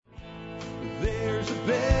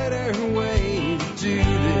better way to do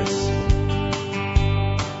this.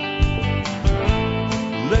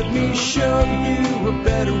 Let me show you a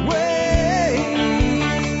better way.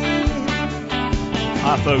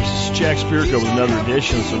 Hi, folks. This is Jack Spirko with another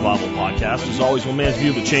edition of the Survival Podcast. As always, one man's view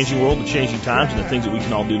of the changing world, the changing times, and the things that we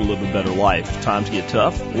can all do to live a better life if times get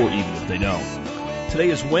tough or even if they don't. Today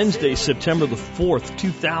is Wednesday, September the 4th,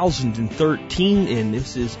 2013, and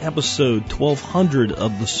this is episode 1200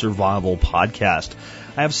 of the Survival Podcast.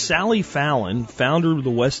 I have Sally Fallon, founder of the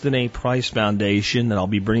Weston A. Price Foundation, that I'll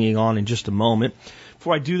be bringing on in just a moment.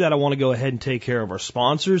 Before I do that, I want to go ahead and take care of our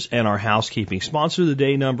sponsors and our housekeeping. Sponsor of the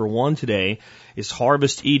day number one today is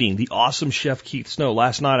Harvest Eating, the awesome Chef Keith Snow.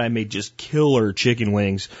 Last night I made just killer chicken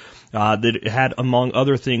wings that had, among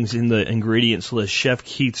other things in the ingredients list, Chef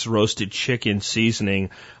Keith's roasted chicken seasoning,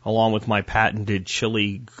 along with my patented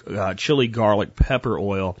chili garlic pepper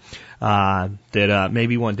oil that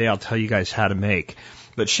maybe one day I'll tell you guys how to make.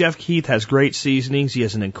 But Chef Keith has great seasonings. He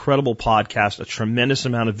has an incredible podcast, a tremendous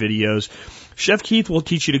amount of videos. Chef Keith will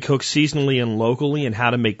teach you to cook seasonally and locally and how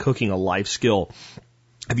to make cooking a life skill.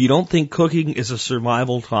 If you don't think cooking is a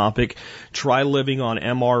survival topic, try living on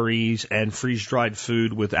MREs and freeze-dried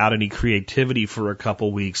food without any creativity for a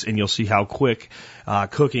couple weeks, and you'll see how quick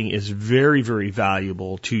cooking is very, very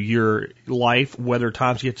valuable to your life, whether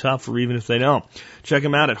times get tough or even if they don't. Check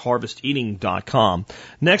them out at harvesteating.com.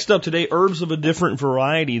 Next up today, herbs of a different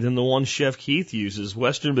variety than the one Chef Keith uses,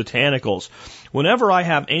 Western Botanicals. Whenever I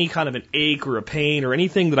have any kind of an ache or a pain or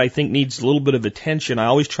anything that I think needs a little bit of attention, I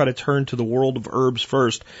always try to turn to the world of herbs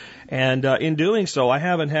first. And in doing so, I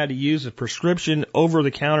haven't had to use a prescription,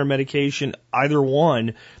 over-the-counter medication, either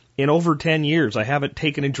one, in over 10 years. I haven't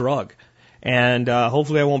taken a drug. And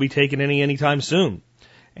hopefully I won't be taking any anytime soon.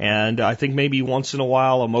 And I think maybe once in a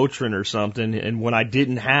while a Motrin or something. And when I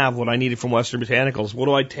didn't have what I needed from Western Botanicals, what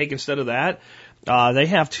do I take instead of that? They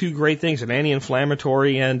have two great things, an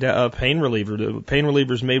anti-inflammatory and a pain reliever. The pain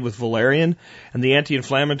reliever is made with valerian, and the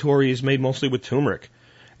anti-inflammatory is made mostly with turmeric.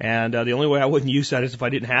 And the only way I wouldn't use that is if I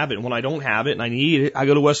didn't have it. And when I don't have it and I need it, I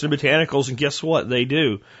go to Western Botanicals, and guess what? They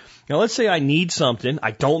do. Now, let's say I need something. I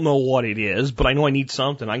don't know what it is, but I know I need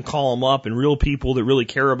something. I can call them up, and real people that really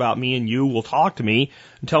care about me and you will talk to me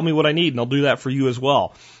and tell me what I need, and I'll do that for you as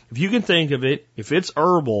well. If you can think of it, if it's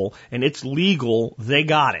herbal and it's legal, they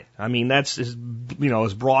got it. I mean, that's as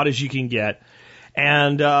broad as you can get.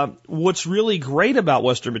 And what's really great about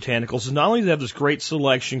Western Botanicals is not only do they have this great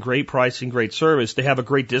selection, great pricing, great service, they have a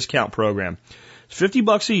great discount program. It's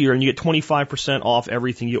 $50 a year and you get 25% off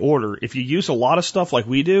everything you order. If you use a lot of stuff like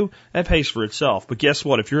we do, that pays for itself. But guess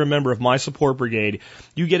what? If you're a member of my support brigade,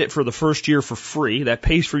 you get it for the first year for free. That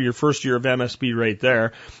pays for your first year of MSB right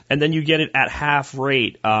there. And then you get it at half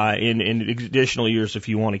rate in additional years if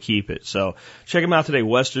you want to keep it. So check them out today,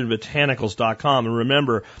 westernbotanicals.com. And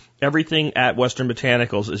remember, everything at Western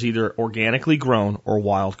Botanicals is either organically grown or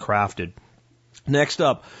wild crafted. Next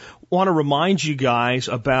up, want to remind you guys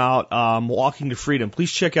about Walking to Freedom.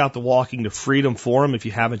 Please check out the Walking to Freedom forum if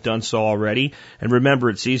you haven't done so already. And remember,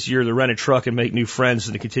 it's easier to rent a truck and make new friends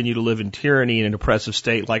than to continue to live in tyranny in an oppressive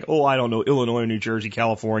state like, Illinois, New Jersey,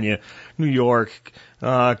 California, New York,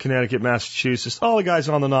 Connecticut, Massachusetts, all the guys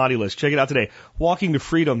on the naughty list. Check it out today,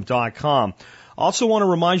 walkingtofreedom.com. Also want to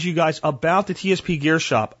remind you guys about the TSP Gear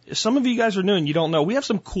Shop. Some of you guys are new and you don't know. We have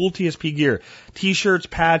some cool TSP gear. T-shirts,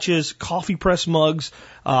 patches, coffee press mugs,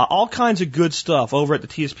 all kinds of good stuff over at the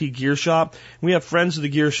TSP Gear Shop. We have Friends of the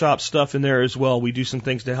Gear Shop stuff in there as well. We do some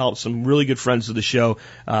things to help some really good friends of the show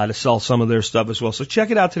to sell some of their stuff as well. So check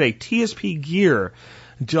it out today, tspgear.com.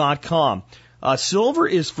 Silver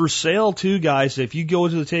is for sale too, guys. If you go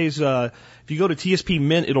to if you go to TSP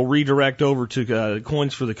Mint, it'll redirect over to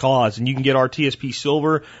Coins for the Cause, and you can get our TSP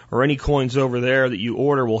Silver or any coins over there that you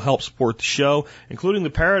order will help support the show, including the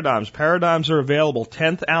Paradigms. Paradigms are available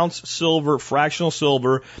 10th ounce silver, fractional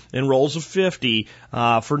silver in rolls of 50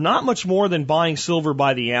 for not much more than buying silver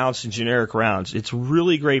by the ounce in generic rounds. It's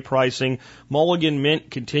really great pricing. Mulligan Mint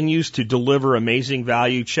continues to deliver amazing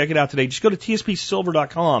value. Check it out today. Just go to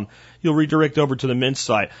tspsilver.com. You'll redirect over to the Mint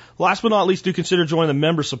site. Last but not least, do consider joining the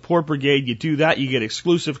Member Support Brigade. You do that, you get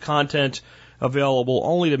exclusive content available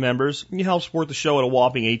only to members. You help support the show at a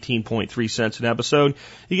whopping 18.3 cents an episode.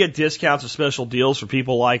 You get discounts and special deals for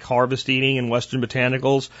people like Harvest Eating and Western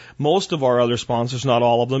Botanicals, most of our other sponsors, not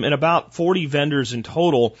all of them, and about 40 vendors in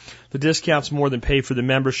total. The discounts more than pay for the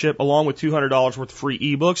membership, along with $200 worth of free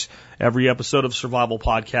ebooks, every episode of Survival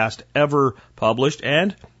Podcast ever published,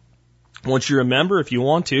 and once you're a member, if you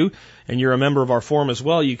want to, and you're a member of our forum as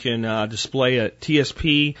well, you can display a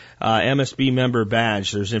TSP MSB member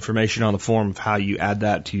badge. There's information on the forum of how you add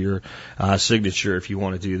that to your signature if you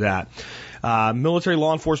want to do that. Military,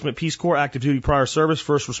 law enforcement, Peace Corps, active duty prior service,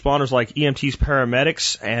 first responders like EMTs,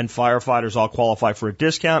 paramedics, and firefighters all qualify for a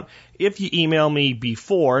discount. If you email me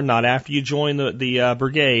before, not after you join the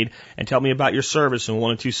brigade, and tell me about your service in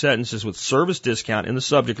 1 or 2 sentences with service discount in the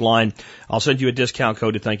subject line, I'll send you a discount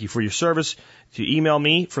code to thank you for your service. To email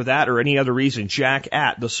me for that or any other reason,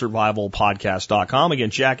 jack@thesurvivalpodcast.com. Again,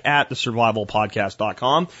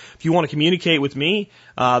 jack@thesurvivalpodcast.com. If you want to communicate with me,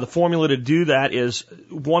 the formula to do that is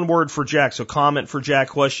one word for Jack. So comment for Jack,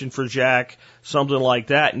 question for Jack, something like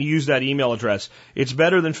that, and use that email address. It's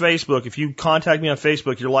better than Facebook. If you contact me on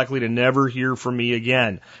Facebook, you're likely to never hear from me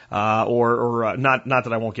again. Or not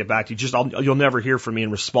that I won't get back to you, just you'll never hear from me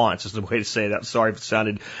in response is the way to say that. Sorry if it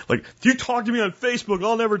sounded like, if you talk to me on Facebook,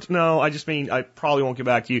 I'll never, no, I just mean I probably won't get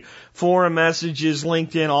back to you. Forum messages,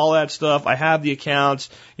 LinkedIn, all that stuff. I have the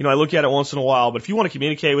accounts. I look at it once in a while, but if you want to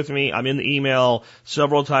communicate with me, I'm in the email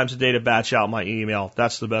several times a day to batch out my email.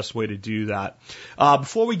 That's the best way to do that.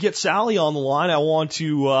 Before we get Sally on the line, I want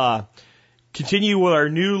to continue with our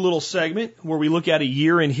new little segment where we look at a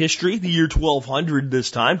year in history, the year 1200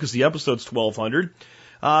 this time, because the episode's 1200.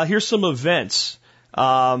 Here's some events.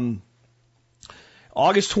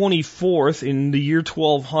 August 24th in the year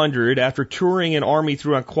 1200, after touring an army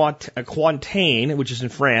through Aquitaine, which is in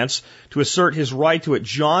France, to assert his right to it,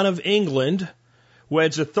 John of England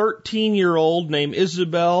weds a 13-year-old named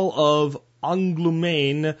Isabel of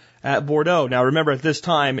Angoulême at Bordeaux. Now remember, at this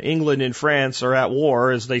time, England and France are at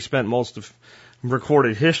war, as they spent most of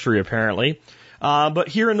recorded history, apparently. But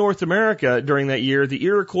here in North America during that year, the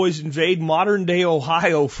Iroquois invade modern-day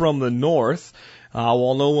Ohio from the north,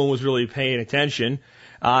 while no one was really paying attention.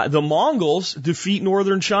 The Mongols defeat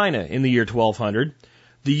northern China in the year 1200.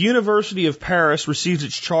 The University of Paris receives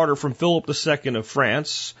its charter from Philip II of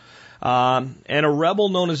France. And a rebel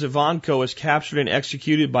known as Ivanko is captured and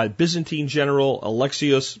executed by Byzantine general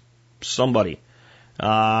Alexios somebody.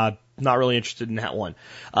 Not really interested in that one.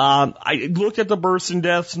 I looked at the births and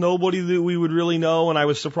deaths, nobody that we would really know, and I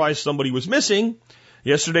was surprised somebody was missing.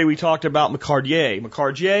 Yesterday we talked about Macardier.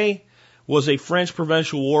 Macardier was a French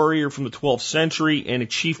provincial warrior from the 12th century and a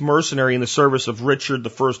chief mercenary in the service of Richard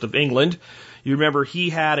I of England. You remember he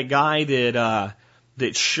had a guy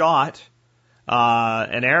that shot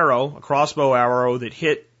an arrow, a crossbow arrow that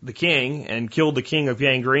hit the king and killed the king of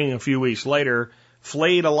Gangrene a few weeks later,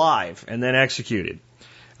 flayed alive and then executed.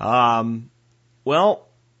 Well,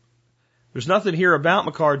 there's nothing here about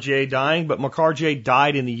Macardier dying, but Macardier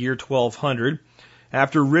died in the year 1200.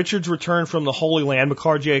 After Richard's return from the Holy Land,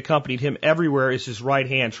 Macardier accompanied him everywhere as his right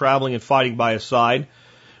hand, traveling and fighting by his side.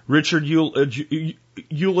 Richard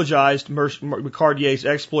eulogized Macardier's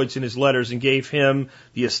exploits in his letters and gave him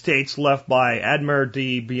the estates left by Admir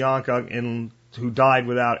de Bianca, who died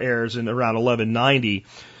without heirs in around 1190.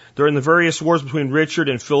 During the various wars between Richard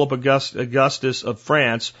and Philip Augustus of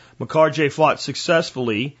France, Macardier fought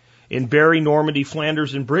successfully in Berry, Normandy,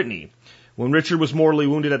 Flanders, and Brittany. When Richard was mortally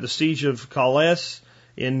wounded at the siege of Calais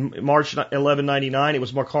in March 1199, it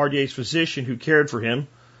was Macardier's physician who cared for him.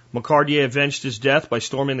 Macardier avenged his death by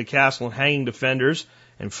storming the castle and hanging defenders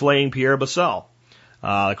and flaying Pierre Bassel,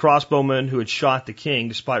 the crossbowman who had shot the king,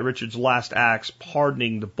 despite Richard's last acts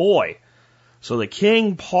pardoning the boy. So the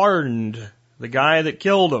king pardoned the guy that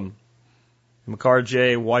killed him.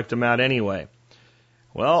 Macardier wiped him out anyway.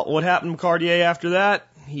 Well, what happened to Macardier after that?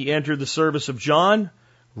 He entered the service of John,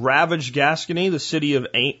 ravaged Gascony, the city of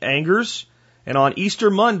Angers, and on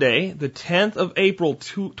Easter Monday, the 10th of April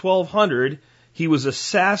 1200, he was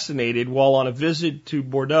assassinated while on a visit to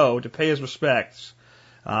Bordeaux to pay his respects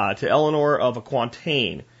to Eleanor of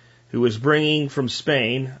Aquitaine, who was bringing from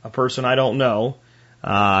Spain a person I don't know.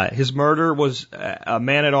 His murder was a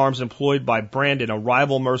man-at-arms employed by Brandon, a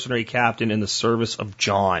rival mercenary captain in the service of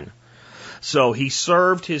John. So he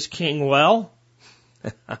served his king well,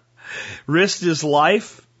 risked his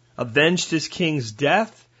life, avenged his king's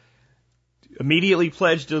death, immediately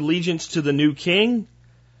pledged allegiance to the new king,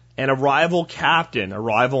 and a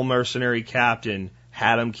rival mercenary captain,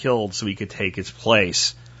 had him killed so he could take his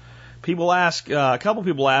place. A couple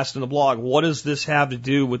people asked in the blog, what does this have to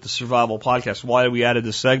do with the Survival Podcast? Why we added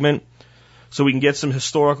this segment? So we can get some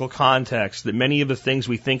historical context that many of the things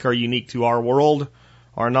we think are unique to our world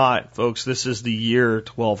are not. Folks, this is the year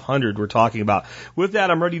 1200 we're talking about. With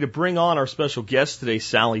that, I'm ready to bring on our special guest today,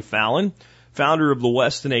 Sally Fallon, founder of the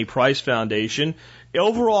Weston A. Price Foundation.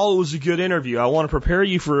 Overall, it was a good interview. I want to prepare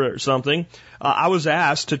you for something. I was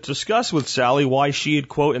asked to discuss with Sally why she had,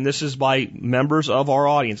 quote, and this is by members of our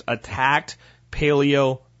audience, attacked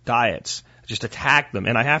paleo diets, just attack them.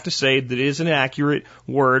 And I have to say that it is an accurate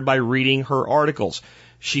word by reading her articles.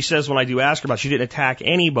 She says when I do ask her about it, she didn't attack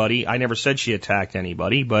anybody. I never said she attacked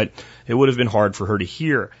anybody, but it would have been hard for her to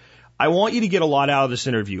hear. I want you to get a lot out of this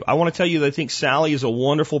interview. I want to tell you that I think Sally is a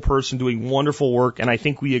wonderful person doing wonderful work, and I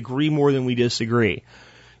think we agree more than we disagree.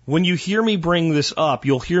 When you hear me bring this up,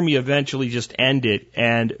 you'll hear me eventually just end it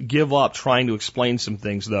and give up trying to explain some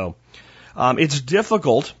things, though. It's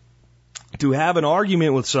difficult to have an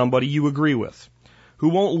argument with somebody you agree with, who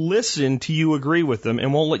won't listen to you agree with them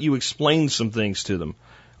and won't let you explain some things to them.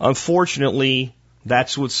 Unfortunately,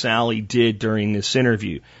 that's what Sally did during this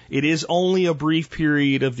interview. It is only a brief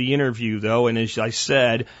period of the interview, though, and as I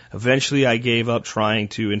said, eventually I gave up trying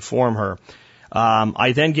to inform her.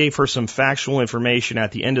 I then gave her some factual information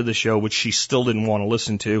at the end of the show, which she still didn't want to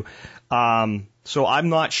listen to. So I'm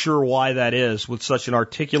not sure why that is with such an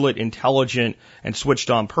articulate, intelligent, and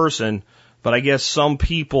switched-on person. But I guess some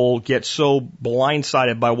people get so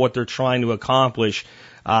blindsided by what they're trying to accomplish,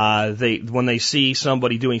 when they see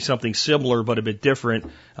somebody doing something similar but a bit different,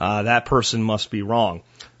 that person must be wrong.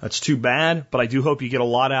 That's too bad, but I do hope you get a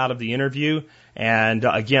lot out of the interview. And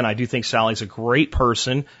again, I do think Sally's a great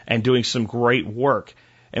person and doing some great work.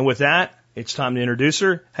 And with that, it's time to introduce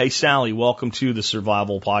her. Hey, Sally, welcome to the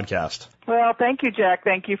Survival Podcast. Well, thank you, Jack.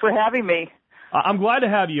 Thank you for having me. I'm glad to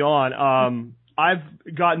have you on.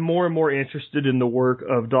 I've gotten more and more interested in the work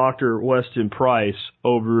of Dr. Weston Price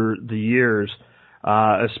over the years,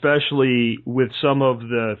 especially with some of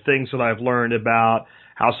the things that I've learned about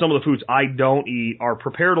how some of the foods I don't eat are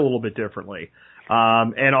prepared a little bit differently.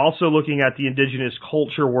 And also looking at the indigenous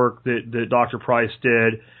culture work that Dr. Price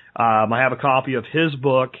did. I have a copy of his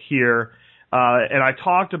book here, and I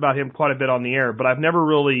talked about him quite a bit on the air, but I've never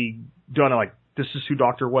really done it like, this is who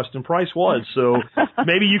Dr. Weston Price was. So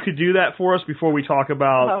maybe you could do that for us before we talk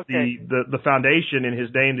about the foundation and his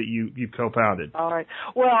name that you co-founded. All right.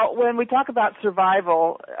 Well, when we talk about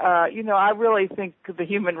survival, I really think the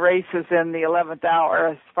human race is in the 11th hour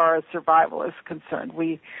as far as survival is concerned.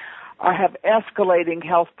 We have escalating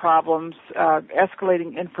health problems,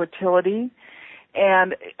 escalating infertility,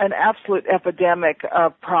 and an absolute epidemic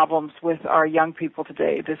of problems with our young people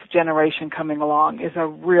today. This generation coming along is a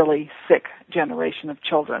really sick generation of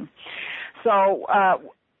children. So,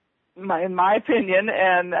 in my opinion,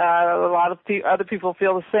 and a lot of other people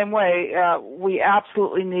feel the same way, we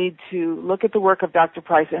absolutely need to look at the work of Dr.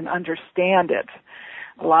 Price and understand it.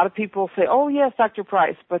 A lot of people say, oh, yes, Dr.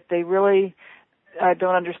 Price, but they really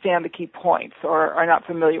don't understand the key points or are not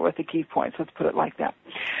familiar with the key points. Let's put it like that.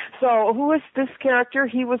 So who is this character?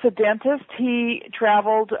 He was a dentist. He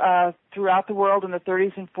traveled throughout the world in the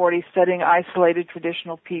 30s and 40s studying isolated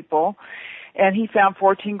traditional people. And he found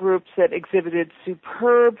 14 groups that exhibited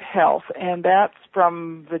superb health, and that's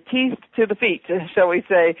from the teeth to the feet, shall we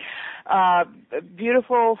say.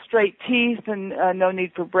 Beautiful, straight teeth and no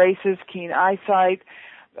need for braces, keen eyesight,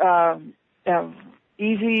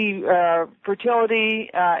 easy fertility,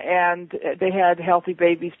 and they had healthy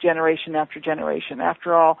babies generation after generation.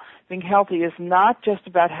 After all, being healthy is not just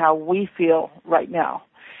about how we feel right now.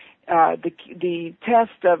 The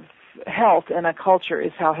test of health in a culture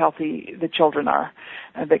is how healthy the children are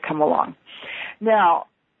that come along. Now,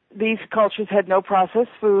 these cultures had no processed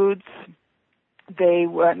foods.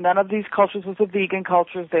 None of these cultures was a vegan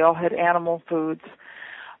cultures. They all had animal foods.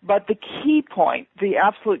 But the key point, the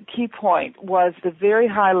absolute key point, was the very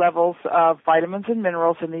high levels of vitamins and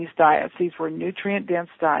minerals in these diets. These were nutrient-dense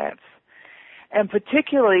diets. And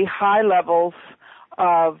particularly high levels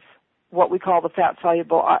of what we call the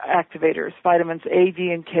fat-soluble activators, vitamins A, D,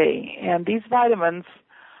 and K. And these vitamins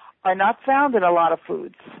are not found in a lot of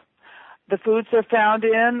foods. The foods they're found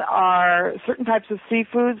in are certain types of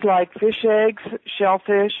seafoods like fish eggs,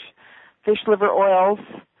 shellfish, fish liver oils,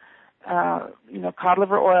 cod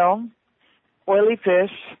liver oil, oily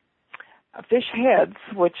fish, fish heads,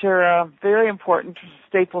 which are a very important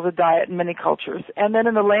staple of the diet in many cultures. And then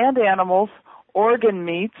in the land animals, organ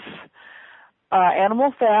meats,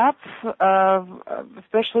 animal fats,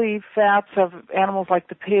 especially fats of animals like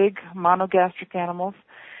the pig, monogastric animals,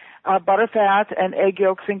 butter fat, and egg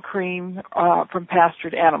yolks and cream from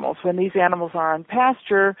pastured animals. When these animals are on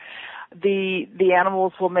pasture, the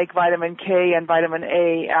animals will make vitamin K and vitamin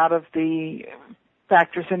A out of the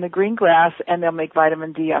factors in the green grass, and they'll make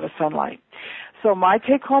vitamin D out of sunlight. So my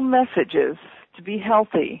take-home message is to be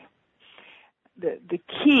healthy. The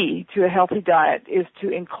key to a healthy diet is to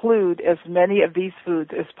include as many of these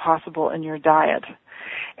foods as possible in your diet.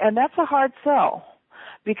 And that's a hard sell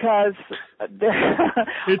because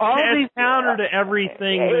it's counter to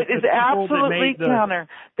everything. It is absolutely counter.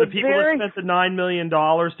 the people that spent the $9 million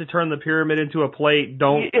to turn the pyramid into a plate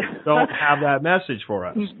don't have that message for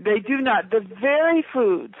us. They do not. The very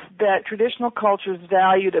foods that traditional cultures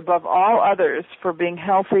valued above all others for being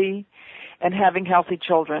healthy and having healthy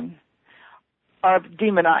children are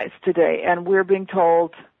demonized today, and we're being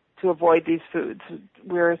told to avoid these foods.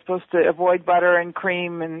 We're supposed to avoid butter and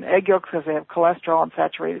cream and egg yolks because they have cholesterol and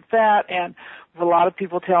saturated fat, and a lot of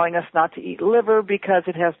people telling us not to eat liver because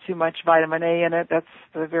it has too much vitamin A in it. That's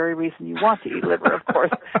the very reason you want to eat liver, of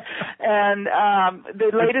course. And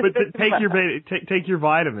the latest... But take your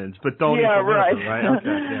vitamins, but don't eat the liver, right? Okay,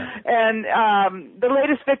 yeah. And the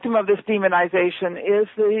latest victim of this demonization is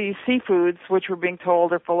the seafoods, which we're being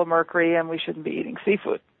told are full of mercury and we shouldn't be eating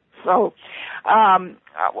seafood. So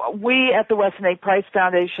we at the Weston A. Price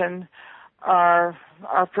Foundation, our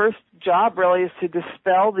first job really is to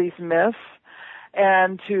dispel these myths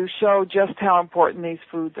and to show just how important these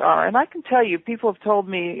foods are. And I can tell you, people have told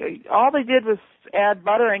me all they did was add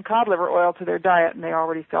butter and cod liver oil to their diet and they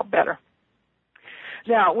already felt better.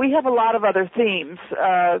 Now, we have a lot of other themes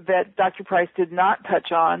that Dr. Price did not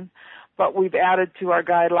touch on, but we've added to our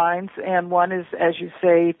guidelines, and one is, as you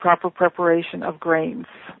say, proper preparation of grains.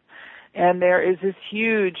 And there is this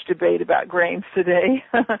huge debate about grains today.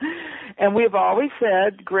 And we've always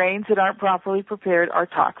said grains that aren't properly prepared are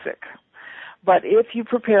toxic. But if you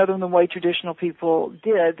prepare them the way traditional people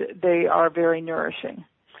did, they are very nourishing.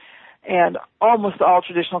 And almost all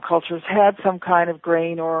traditional cultures had some kind of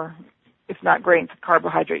grain or, if not grains,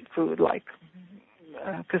 carbohydrate food like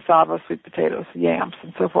cassava, sweet potatoes, yams,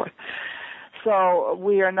 and so forth. So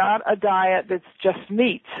we are not a diet that's just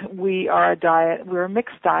meat. We're a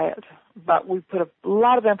mixed diet, but we put a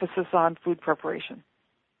lot of emphasis on food preparation.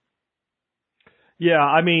 Yeah,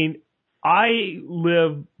 I mean, I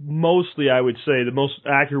live mostly, I would say, the most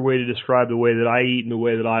accurate way to describe the way that I eat and the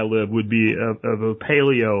way that I live would be of a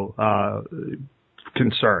paleo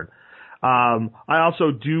concern. I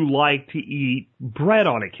also do like to eat bread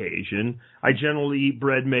on occasion. I generally eat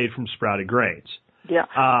bread made from sprouted grains. Yeah.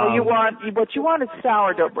 What you want is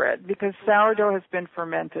sourdough bread because sourdough has been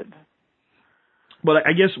fermented. But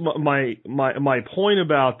I guess my point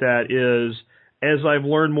about that is, as I've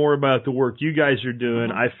learned more about the work you guys are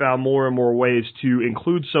doing, I found more and more ways to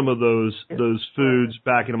include some of those foods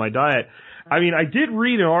back into my diet. I mean, I did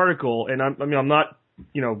read an article, and I'm not,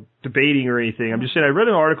 debating or anything. I'm just saying I read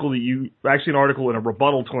an article an article and a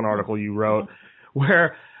rebuttal to an article you wrote,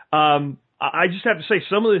 where I just have to say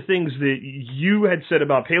some of the things that you had said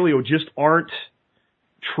about paleo just aren't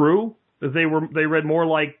true. They read more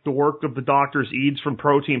like the work of the Dr. Eads from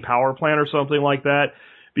Protein Power Plant or something like that,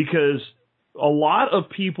 because a lot of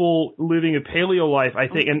people living a paleo life, I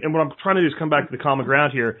think, and what I'm trying to do is come back to the common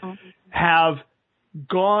ground here, have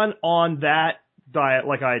gone on that diet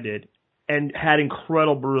like I did and had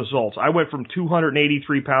incredible results. I went from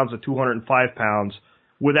 283 pounds to 205 pounds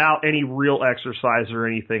without any real exercise or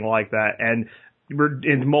anything like that, and we're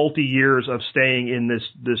in multi-years of staying in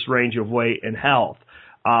this range of weight and health.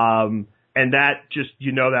 And that just,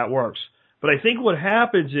 that works. But I think what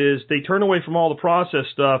happens is they turn away from all the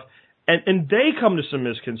processed stuff, and they come to some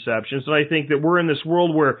misconceptions. And I think that we're in this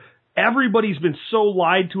world where everybody's been so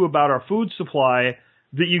lied to about our food supply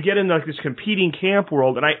that you get in like this competing camp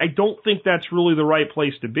world, and I don't think that's really the right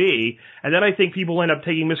place to be. And then I think people end up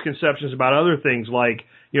taking misconceptions about other things like,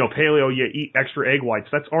 paleo, you eat extra egg whites.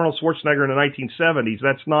 That's Arnold Schwarzenegger in the 1970s.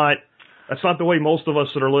 That's not the way most of us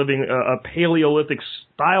that are living a Paleolithic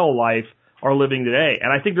style life are living today.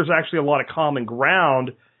 And I think there's actually a lot of common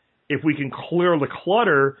ground if we can clear the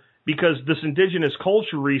clutter, because this indigenous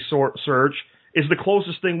culture research is the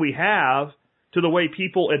closest thing we have to the way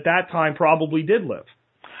people at that time probably did live.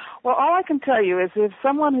 Well, all I can tell you is if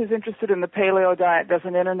someone who's interested in the paleo diet does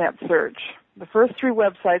an internet search, the first three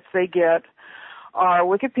websites they get are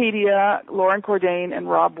Wikipedia, Lauren Cordain, and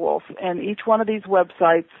Rob Wolf, and each one of these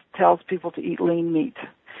websites tells people to eat lean meat.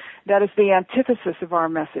 That is the antithesis of our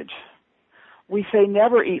message. We say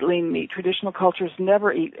never eat lean meat. Traditional cultures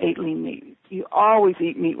never ate lean meat. You always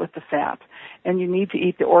eat meat with the fat, and you need to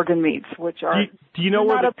eat the organ meats, which are do you know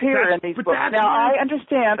not appear in these books. Now, I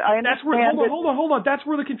understand. Hold on. That's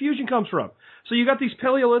where the confusion comes from. So you got these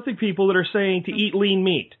Paleolithic people that are saying to eat lean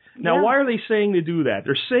meat. Now, why are they saying to do that?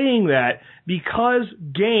 They're saying that because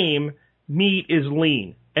game meat is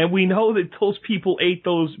lean, and we know that those people ate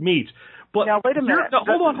those meats. But now, wait a minute.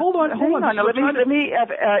 Hold on. Let me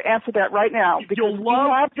answer that right now. You'll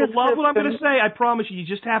love what I'm going to say. I promise you. You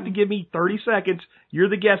just have to give me 30 seconds. You're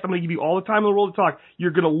the guest. I'm going to give you all the time in the world to talk.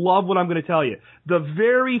 You're going to love what I'm going to tell you. The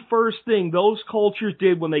very first thing those cultures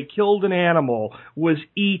did when they killed an animal was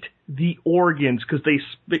eat the organs, because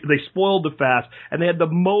they spoiled the fat, and they had the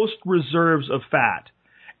most reserves of fat.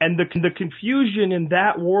 And the confusion in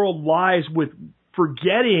that world lies with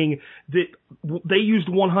forgetting that they used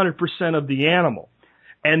 100% of the animal.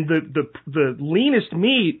 And the leanest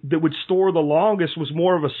meat that would store the longest was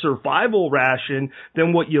more of a survival ration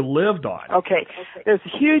than what you lived on. Okay. There's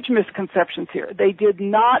huge misconceptions here. They did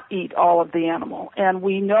not eat all of the animal. And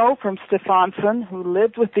we know from Stefansson, who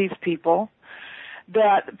lived with these people,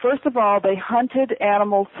 that, first of all, they hunted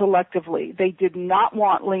animals selectively. They did not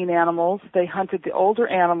want lean animals. They hunted the older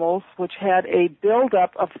animals, which had a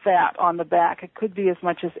buildup of fat on the back. It could be as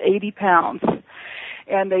much as 80 pounds.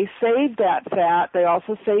 And they saved that fat. They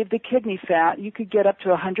also saved the kidney fat. You could get up to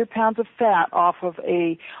 100 pounds of fat off of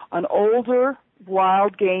an older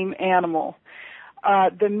wild game animal.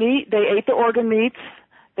 The meat, they ate the organ meats.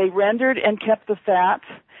 They rendered and kept the fat.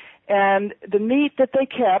 And the meat that they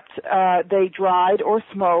kept, they dried or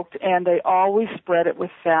smoked, and they always spread it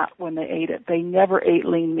with fat when they ate it. They never ate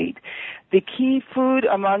lean meat. The key food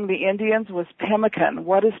among the Indians was pemmican.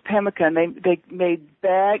 What is pemmican? They made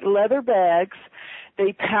leather bags.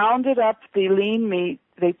 They pounded up the lean meat.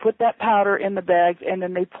 They put that powder in the bags, and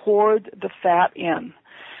then they poured the fat in.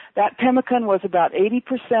 That pemmican was about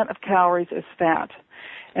 80% of calories as fat.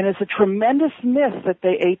 And it's a tremendous myth that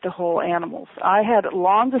they ate the whole animals. I had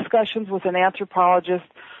long discussions with an anthropologist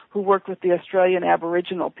who worked with the Australian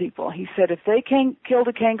Aboriginal people. He said if they killed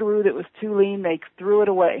a kangaroo that was too lean, they threw it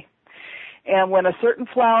away. And when a certain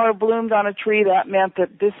flower bloomed on a tree, that meant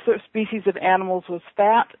that this species of animals was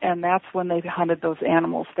fat, and that's when they hunted those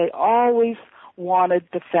animals. They always wanted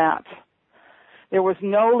the fat. There was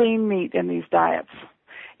no lean meat in these diets.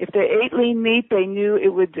 If they ate lean meat, they knew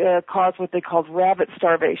it would cause what they called rabbit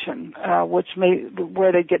starvation,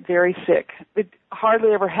 where they'd get very sick. It hardly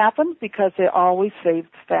ever happened because they always saved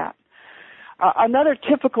fat. Another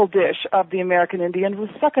typical dish of the American Indian was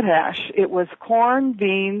succotash. It was corn,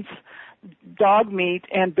 beans, dog meat,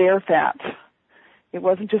 and bear fat. It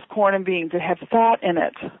wasn't just corn and beans. It had fat in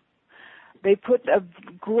it. They put a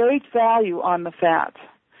great value on the fat.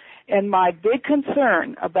 And my big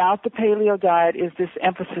concern about the paleo diet is this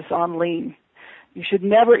emphasis on lean. You should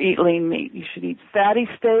never eat lean meat. You should eat fatty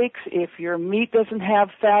steaks. If your meat doesn't have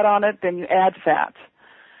fat on it, then you add fat.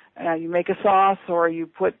 You make a sauce or you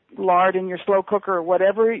put lard in your slow cooker or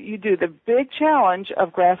whatever you do. The big challenge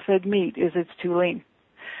of grass-fed meat is it's too lean.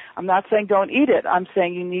 I'm not saying don't eat it. I'm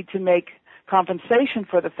saying you need to make compensation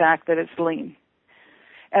for the fact that it's lean.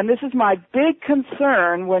 And this is my big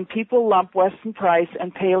concern when people lump Weston Price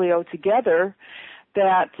and paleo together,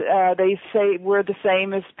 that they say we're the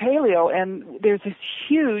same as paleo, and there's a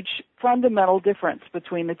huge fundamental difference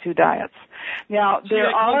between the two diets. Now, there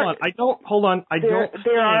are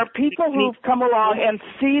people who've come along and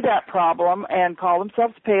see that problem and call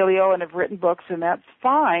themselves paleo and have written books, and that's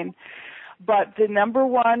fine. But the number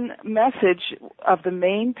one message of the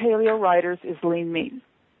main paleo writers is lean meat.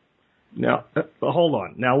 Now, hold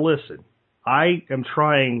on. Now, listen. I am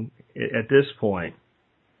trying at this point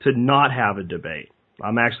to not have a debate.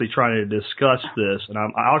 I'm actually trying to discuss this, and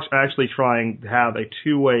I'm actually trying to have a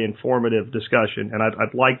two-way informative discussion, and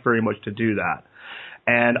I'd like very much to do that.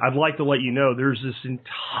 And I'd like to let you know there's this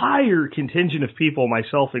entire contingent of people,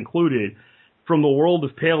 myself included, from the world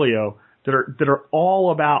of paleo that are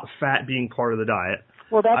all about fat being part of the diet.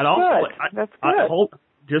 Well, that's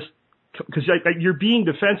good. Because you're being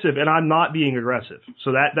defensive and I'm not being aggressive.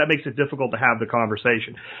 So that makes it difficult to have the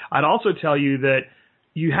conversation. I'd also tell you that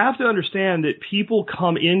you have to understand that people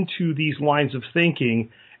come into these lines of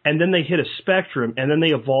thinking and then they hit a spectrum and then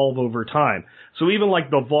they evolve over time. So even like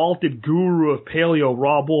the vaulted guru of paleo,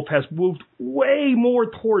 Rob Wolf, has moved way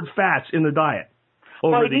more toward fats in the diet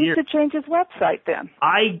over the years. He needs to change his website then.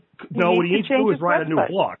 What he needs to do is write a new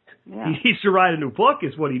book. Yeah. He needs to write a new book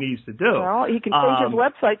is what he needs to do. Well, he can change his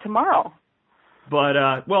website tomorrow. But,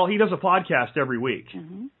 he does a podcast every week.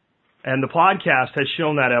 Mm-hmm. And the podcast has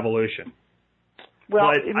shown that evolution.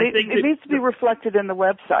 Well, it needs to be reflected in the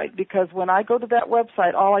website, because when I go to that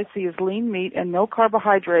website, all I see is lean meat and no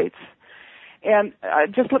carbohydrates. And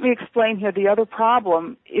just let me explain here the other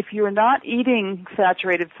problem. If you're not eating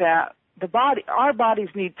saturated fat, our bodies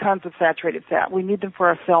need tons of saturated fat. We need them for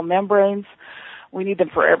our cell membranes. We need them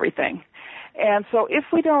for everything. And so if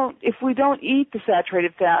we don't eat the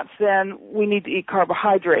saturated fats, then we need to eat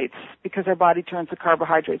carbohydrates because our body turns the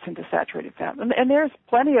carbohydrates into saturated fat. And there's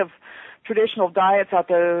plenty of traditional diets out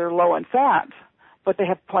there that are low in fat, but they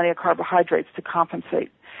have plenty of carbohydrates to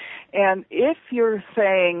compensate. And if you're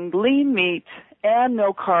saying lean meat and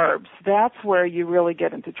no carbs, that's where you really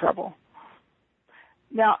get into trouble.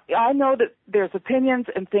 Now, I know that there's opinions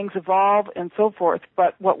and things evolve and so forth,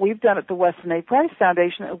 but what we've done at the Weston A. Price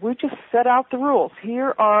Foundation is we've just set out the rules.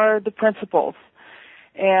 Here are the principles.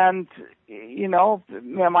 And, you know,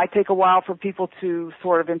 it might take a while for people to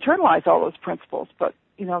sort of internalize all those principles, but,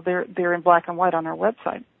 you know, they're in black and white on our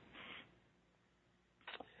website.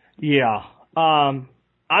 Yeah.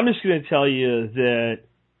 I'm just going to tell you that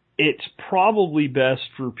it's probably best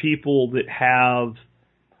for people that have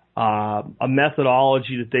a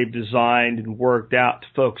methodology that they've designed and worked out to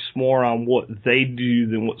focus more on what they do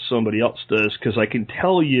than what somebody else does, because I can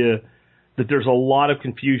tell you that there's a lot of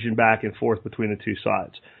confusion back and forth between the two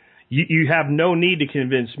sides. You have no need to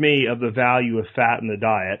convince me of the value of fat in the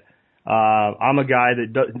diet. I'm a guy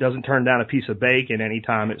that doesn't turn down a piece of bacon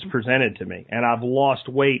anytime it's presented to me, and I've lost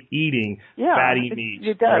weight eating fatty meats.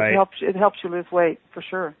 It does. Right? It helps you lose weight, for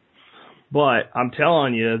sure. But I'm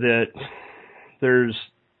telling you that there's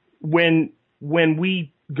when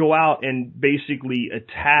we go out and basically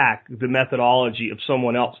attack the methodology of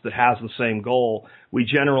someone else that has the same goal, we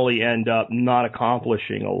generally end up not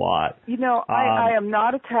accomplishing a lot. You know, I am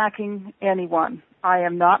not attacking anyone. I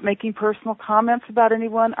am not making personal comments about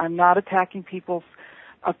anyone. I'm not attacking people's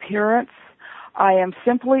appearance. I am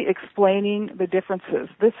simply explaining the differences.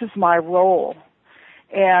 This is my role.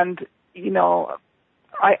 And, you know,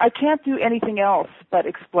 I can't do anything else but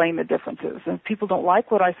explain the differences. And if people don't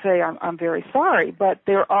like what I say, I'm very sorry. But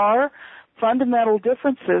there are fundamental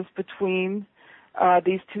differences between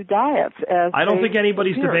these two diets. I don't think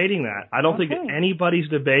anybody's debating that. I don't think anybody's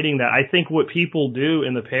debating that. I think what people do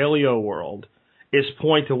in the paleo world is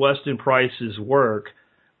point to Weston Price's work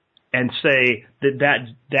and say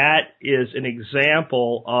that is an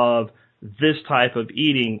example of this type of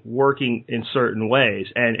eating working in certain ways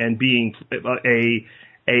and being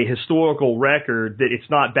a historical record that it's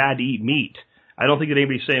not bad to eat meat. I don't think that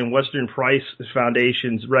anybody's saying Weston Price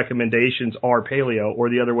Foundation's recommendations are paleo or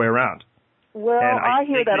the other way around. Well, I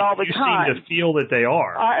hear that all the time. You seem to feel that they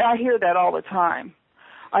are. I hear that all the time.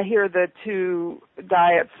 I hear the two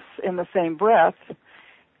diets in the same breath,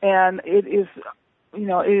 and it is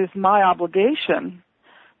my obligation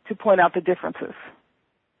to point out the differences.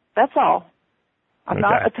 That's all. I'm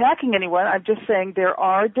not attacking anyone. I'm just saying there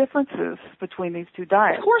are differences between these two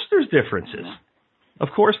diets. Of course there's differences. Of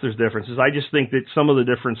course there's differences. I just think that some of the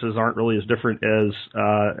differences aren't really as different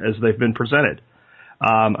as they've been presented,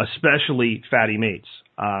 especially fatty meats.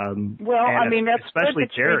 That's especially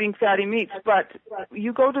eating fatty meats, but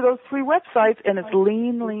you go to those three websites and it's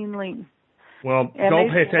lean, lean, lean. Well,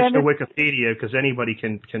 don't pay attention to Wikipedia because anybody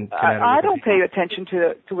can I don't pay attention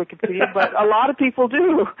to Wikipedia, but a lot of people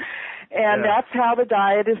do. And that's how the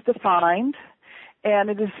diet is defined. And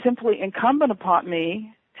it is simply incumbent upon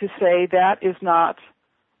me to say that is not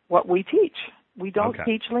what we teach. We don't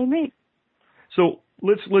teach lean meat. So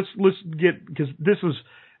let's get, because this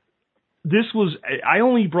was, I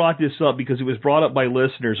only brought this up because it was brought up by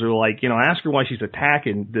listeners who are like, ask her why she's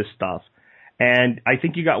attacking this stuff. And I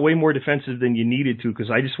think you got way more defensive than you needed to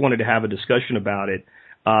because I just wanted to have a discussion about it.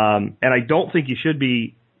 And I don't think you should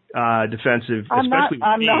be defensive. I'm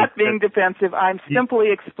not being defensive. I'm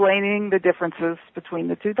simply explaining the differences between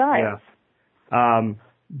the two diets. Yeah.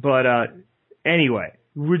 Anyway,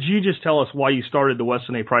 would you just tell us why you started the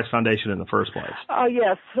Weston A. Price Foundation in the first place?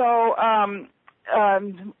 Yes. So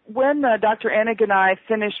when Dr. Enig and I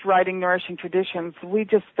finished writing Nourishing Traditions, we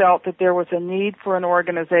just felt that there was a need for an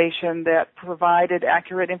organization that provided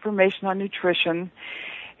accurate information on nutrition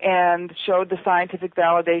and showed the scientific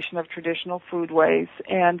validation of traditional foodways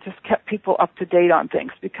and just kept people up to date on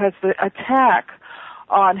things, because the attack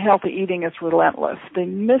on healthy eating is relentless. The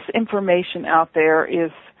misinformation out there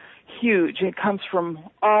is huge. It comes from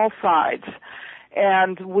all sides.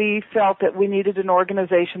 And we felt that we needed an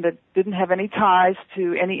organization that didn't have any ties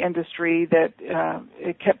to any industry, that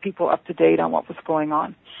it kept people up to date on what was going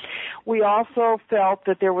on. We also felt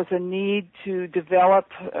that there was a need to develop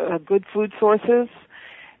good food sources,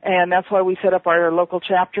 and that's why we set up our local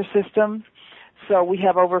chapter system. So we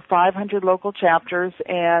have over 500 local chapters,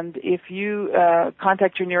 and if you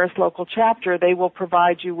contact your nearest local chapter, they will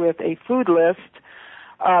provide you with a food list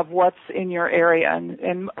of what's in your area.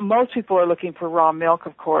 And most people are looking for raw milk,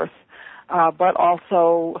 of course, but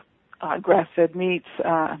also grass-fed meats,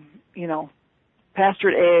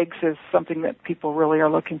 pastured eggs is something that people really are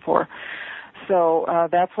looking for. So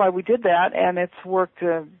that's why we did that, and it's worked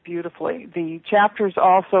beautifully. The chapters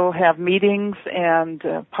also have meetings and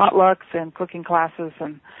potlucks and cooking classes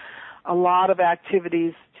and a lot of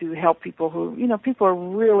activities to help people who, people are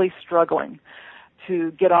really struggling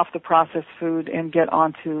to get off the processed food and get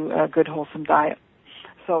onto a good, wholesome diet.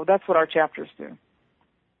 So that's what our chapters do.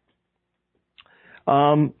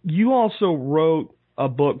 You also wrote a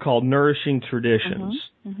book called Nourishing Traditions.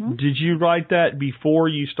 Mm-hmm. Did you write that before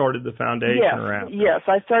you started the foundation? Yes,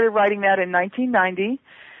 I started writing that in 1990.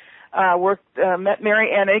 Met Mary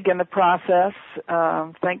Enig in the process,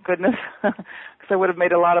 thank goodness, because I would have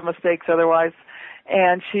made a lot of mistakes otherwise.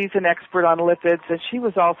 And she's an expert on lipids, and she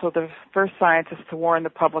was also the first scientist to warn the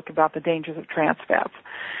public about the dangers of trans fats.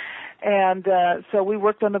 And so we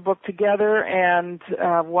worked on the book together, and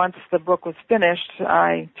once the book was finished,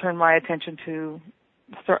 I turned my attention to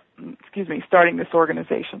starting this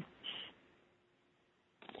organization.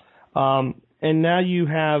 And now you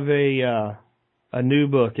have a new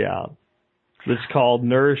book out that's called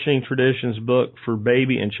Nourishing Traditions Book for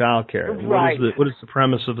Baby and Child Care. Right. What is the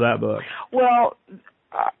premise of that book? Well,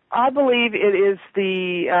 I believe it is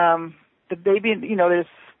the baby, there's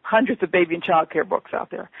hundreds of baby and child care books out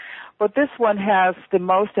there. But this one has the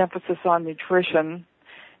most emphasis on nutrition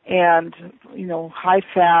and, high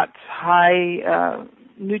fat, high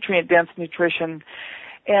nutrient-dense nutrition,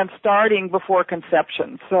 and starting before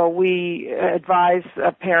conception. So we advise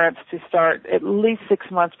parents to start at least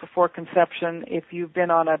 6 months before conception. If you've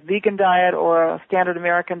been on a vegan diet or a standard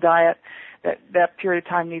American diet, that period of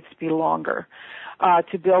time needs to be longer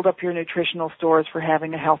to build up your nutritional stores for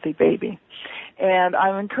having a healthy baby. And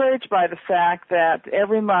I'm encouraged by the fact that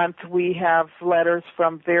every month we have letters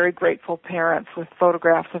from very grateful parents with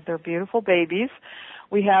photographs of their beautiful babies.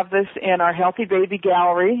 We have this in our Healthy Baby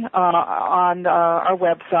Gallery on our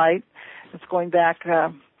website. It's going back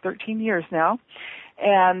 13 years now.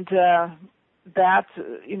 And that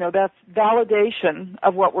validation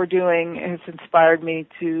of what we're doing has inspired me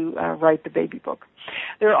to write the baby book.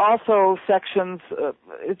 There are also sections,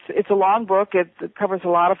 it's a long book, it covers a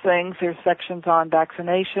lot of things. There's sections on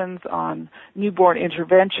vaccinations, on newborn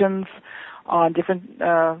interventions, on different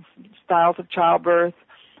styles of childbirth.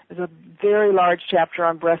 There's a very large chapter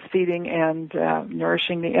on breastfeeding and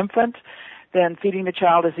nourishing the infant, then feeding the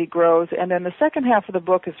child as he grows. And then the second half of the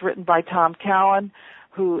book is written by Tom Cowan,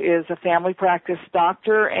 who is a family practice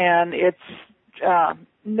doctor, and it's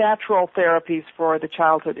natural therapies for the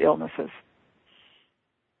childhood illnesses.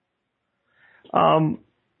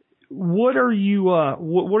 What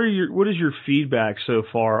is your feedback so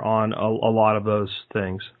far on a lot of those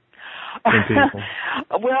things from people?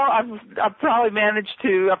 Well, I've probably managed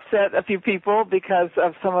to upset a few people because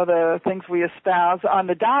of some of the things we espouse on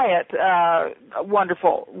the diet.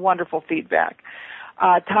 Wonderful feedback.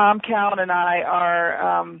 Tom Cowan and I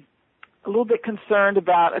are a little bit concerned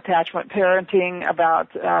about attachment parenting, about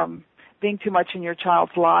being too much in your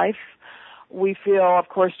child's life. We feel, of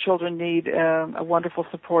course, children need a wonderful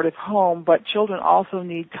supportive home, but children also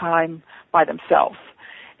need time by themselves.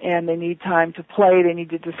 And they need time to play. They need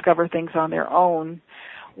to discover things on their own.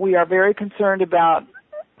 We are very concerned about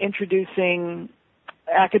introducing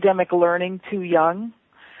academic learning too young.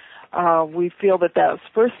 We feel that those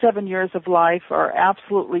first 7 years of life are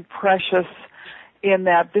absolutely precious in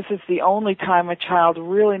that this is the only time a child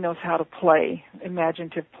really knows how to play,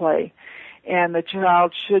 imaginative play. And the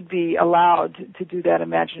child should be allowed to do that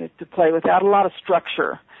imaginative play without a lot of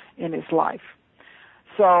structure in his life.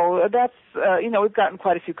 So that's, we've gotten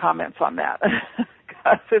quite a few comments on that.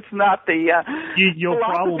 Because it's not the you'll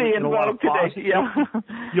probably get a lot of positive. Yeah.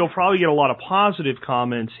 You'll probably get a lot of positive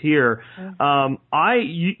comments here. I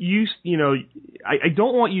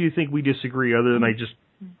don't want you to think we disagree, other than I just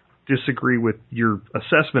disagree with your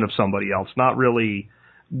assessment of somebody else, not really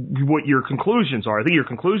what your conclusions are. I think your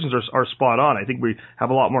conclusions are spot on. I think we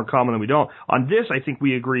have a lot more in common than we don't. On this, I think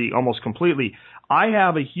we agree almost completely. I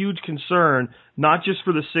have a huge concern, not just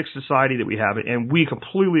for the sick society that we have, and we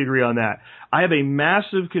completely agree on that. I have a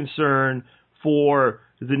massive concern for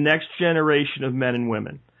the next generation of men and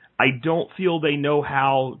women. I don't feel they know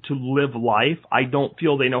how to live life. I don't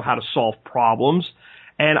feel they know how to solve problems.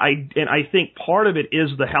 And I think part of it is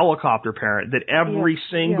the helicopter parent, that every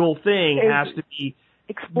single thing has to be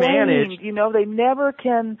explained. They never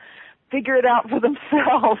can figure it out for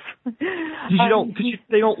themselves.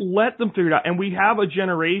 They don't let them figure it out. And we have a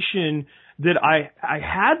generation that I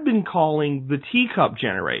had been calling the teacup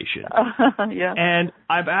generation. Yeah. And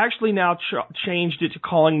I've actually now changed it to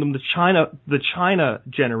calling them the China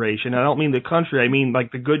generation. I don't mean the country. I mean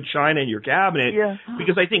like the good china in your cabinet. Yeah.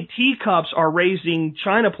 Because I think teacups are raising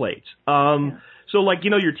china plates. So, like,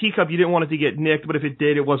 your teacup, you didn't want it to get nicked, but if it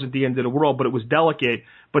did, it wasn't the end of the world, but it was delicate.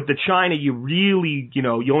 But the china, you really,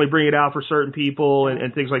 you only bring it out for certain people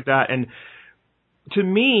and things like that. And to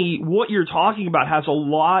me, what you're talking about has a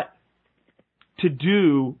lot to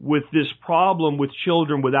do with this problem with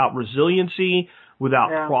children without resiliency,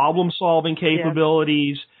 without problem-solving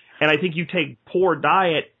capabilities. And I think you take poor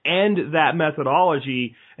diet and that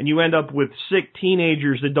methodology, and you end up with sick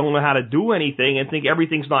teenagers that don't know how to do anything and think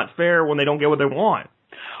everything's not fair when they don't get what they want.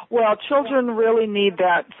 Well, children really need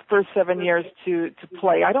that first 7 years to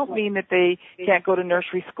play. I don't mean that they can't go to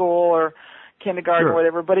nursery school or kindergarten or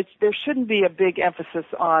whatever, but there shouldn't be a big emphasis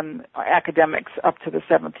on academics up to the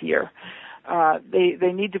 7th year.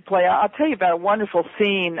 They need to play. I'll tell you about a wonderful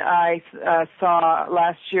scene I saw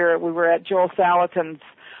last year. We were at Joel Salatin's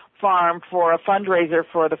farm for a fundraiser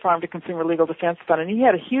for the Farm to Consumer Legal Defense Fund, and he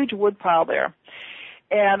had a huge wood pile there.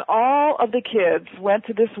 And all of the kids went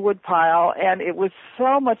to this wood pile, and it was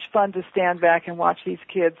so much fun to stand back and watch these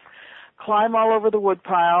kids climb all over the wood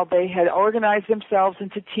pile. They had organized themselves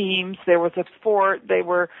into teams. There was a fort. They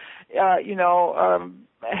were,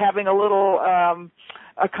 having a little, a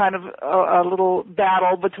little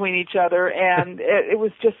battle between each other, and it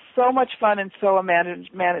was just so much fun and so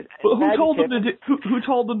imaginative. But who told them who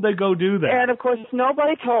told them to go do that? And of course,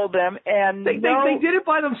 nobody told them. And they did it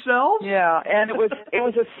by themselves. Yeah, and it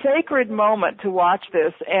was a sacred moment to watch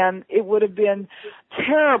this, and it would have been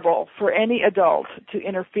terrible for any adult to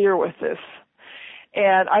interfere with this.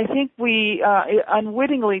 And I think we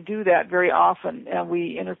unwittingly do that very often, and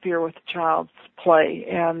we interfere with the child's play.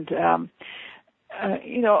 And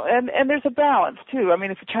and there's a balance too. I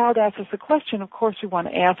mean, if a child asks us a question, of course we want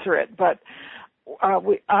to answer it. But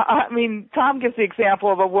Tom gives the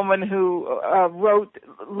example of a woman who wrote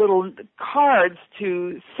little cards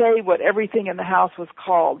to say what everything in the house was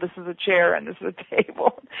called. This is a chair and this is a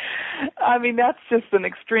table. I mean, that's just an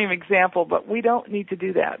extreme example, but we don't need to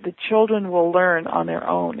do that. The children will learn on their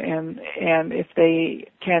own, and if they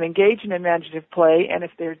can engage in imaginative play, and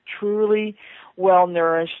if they're truly well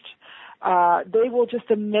nourished, they will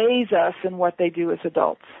just amaze us in what they do as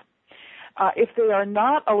adults. If they are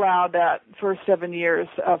not allowed that first 7 years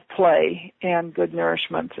of play and good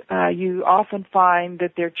nourishment, you often find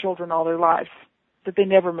that they're children all their lives, that they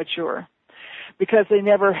never mature, because they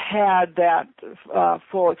never had that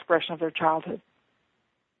full expression of their childhood.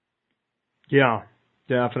 Yeah,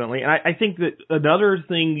 definitely. And I think that another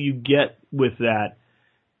thing you get with that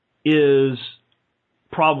is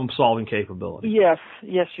problem-solving capability. Yes,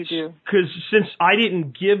 you do. Because since I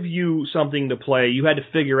didn't give you something to play, you had to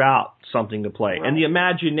figure out something to play. Right. And the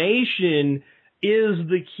imagination is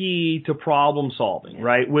the key to problem-solving,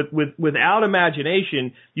 right? Without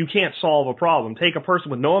imagination, you can't solve a problem. Take a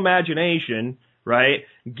person with no imagination, right?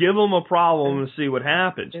 Give them a problem and see what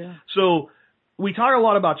happens. Yeah. So we talk a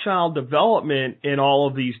lot about child development in all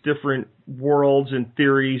of these different worlds and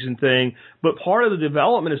theories and things, but part of the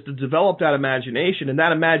development is to develop that imagination, and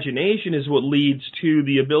that imagination is what leads to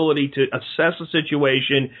the ability to assess a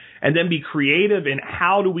situation and then be creative in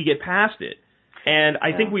how do we get past it. And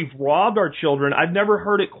I think we've robbed our children. I've never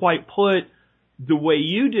heard it quite put the way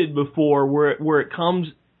you did before, where it comes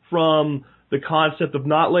from the concept of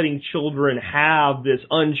not letting children have this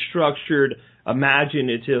unstructured,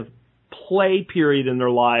 imaginative play period in their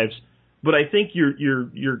lives. But I think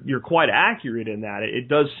you're quite accurate in that. It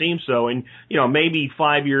does seem so. And, maybe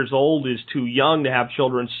 5 years old is too young to have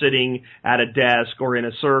children sitting at a desk or in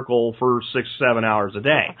a circle for 6-7 hours a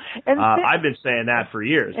day. And I've been saying that for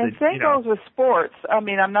years. And same goes with sports. I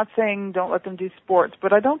mean, I'm not saying don't let them do sports,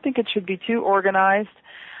 but I don't think it should be too organized.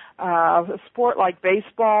 A sport like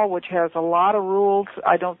baseball, which has a lot of rules,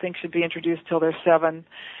 I don't think should be introduced till they're 7.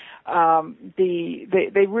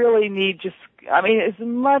 They really need it's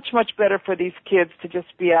much better for these kids to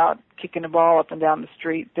just be out kicking the ball up and down the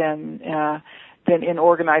street than in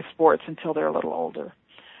organized sports until they're a little older.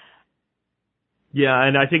 Yeah,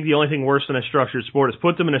 and I think the only thing worse than a structured sport is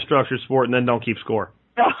put them in a structured sport and then don't keep score.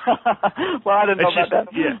 Well, I don't know about that.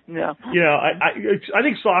 Yeah. I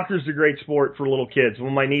think soccer is a great sport for little kids.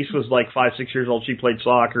 When my niece was like 5-6 years old, she played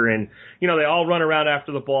soccer, and they all run around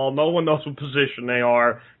after the ball. No one knows what position they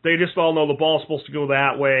are. They just all know the ball's supposed to go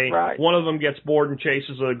that way. Right. One of them gets bored and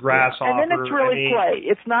chases a grasshopper. And then it's really play.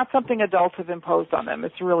 It's not something adults have imposed on them.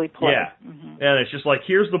 It's really play. Yeah. Mm-hmm. And it's just like,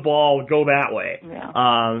 here's the ball, go that way.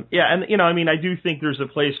 Yeah. And I do think there's a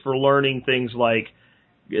place for learning things like,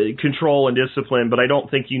 control and discipline, but I don't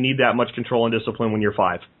think you need that much control and discipline when you're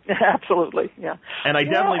 5. Absolutely, yeah. And I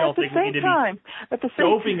definitely don't think we need to be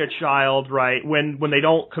doping a child, right, when they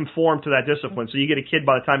don't conform to that discipline. So you get a kid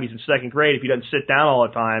by the time he's in 2nd grade, if he doesn't sit down all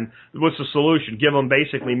the time, what's the solution? Give him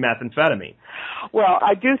basically methamphetamine. Well,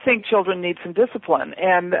 I do think children need some discipline.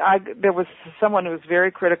 And there was someone who was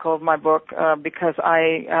very critical of my book because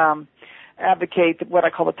I advocate what I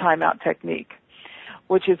call the timeout technique,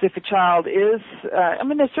 which is if a child is,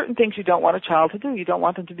 there's certain things you don't want a child to do. You don't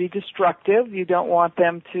want them to be destructive. You don't want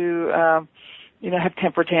them to, have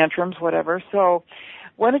temper tantrums, whatever. So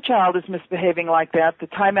when a child is misbehaving like that, the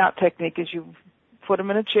timeout technique is you put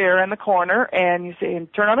them in a chair in the corner and you say,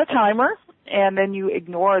 turn on a timer, and then you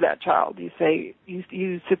ignore that child. You say,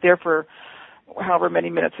 you sit there for however many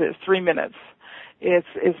minutes it is, 3 minutes.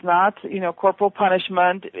 It's not, corporal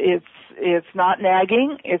punishment. It's not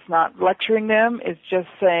nagging. It's not lecturing them. It's just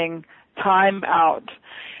saying time out.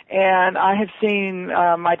 And I have seen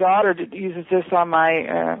my daughter uses this on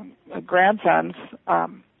my grandsons.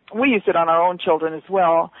 We used it on our own children as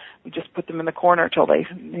well. We just put them in the corner till they,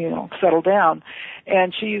 settle down.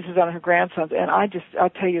 And she uses it on her grandsons. And I'll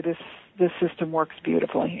tell you, this system works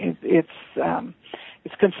beautifully.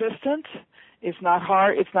 It's consistent. It's not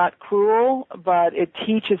hard, it's not cruel, but it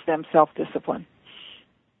teaches them self-discipline.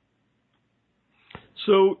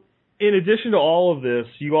 So, in addition to all of this,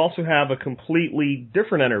 you also have a completely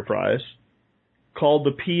different enterprise called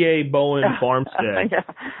the PA Bowen Farmstead. Yeah,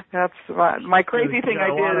 that's my crazy thing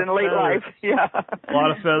I did in late life. Yeah, a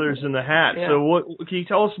lot of feathers in the hat. Yeah. So, can you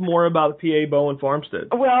tell us more about the PA Bowen Farmstead?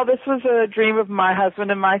 Well, this was a dream of my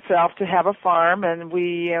husband and myself to have a farm, and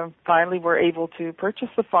we finally were able to purchase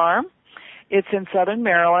the farm. It's in southern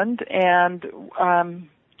Maryland, and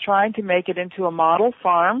trying to make it into a model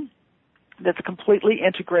farm that's completely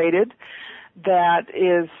integrated, that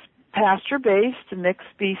is pasture-based, mixed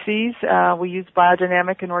species. We use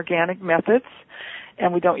biodynamic and organic methods,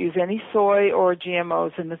 and we don't use any soy or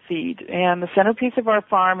GMOs in the feed. And the centerpiece of our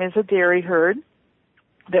farm is a dairy herd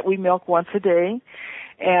that we milk once a day,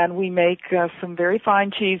 and we make some very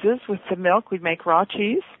fine cheeses with the milk. We make raw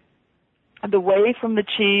cheese. The whey from the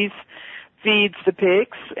cheese feeds the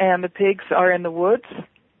pigs, and the pigs are in the woods,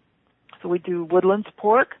 so we do woodlands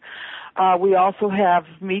pork. We also have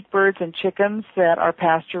meat birds and chickens that are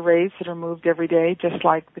pasture-raised that are moved every day, just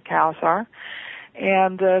like the cows are.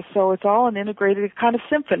 And so it's all an integrated kind of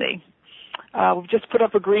symphony. We've just put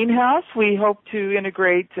up a greenhouse. We hope to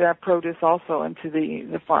integrate produce also into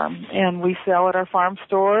the farm. And we sell at our farm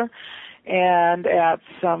store and at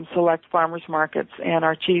some select farmers markets, and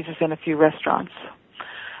our cheese is in a few restaurants.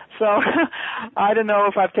 So I don't know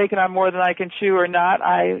if I've taken on more than I can chew or not.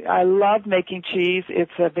 I love making cheese.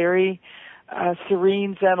 It's a very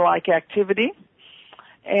serene, zen-like activity,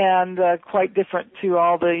 and quite different to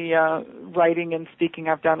all the writing and speaking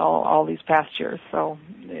I've done all these past years. So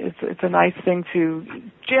it's a nice thing to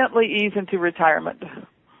gently ease into retirement.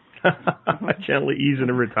 Gently ease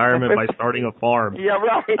into retirement by starting a farm. Yeah,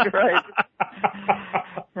 right.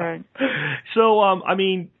 Right. So,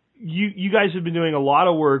 You guys have been doing a lot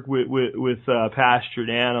of work with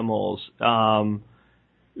pastured animals.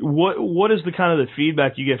 What is the kind of the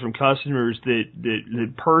feedback you get from customers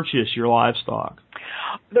that purchase your livestock?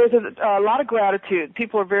 There's a lot of gratitude.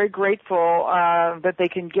 People are very grateful that they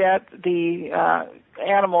can get the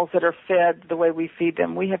animals that are fed the way we feed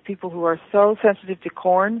them. We have people who are so sensitive to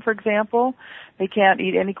corn, for example. They can't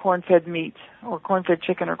eat any corn-fed meat or corn-fed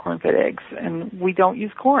chicken or corn-fed eggs, and we don't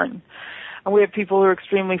use corn. And we have people who are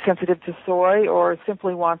extremely sensitive to soy or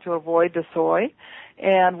simply want to avoid the soy,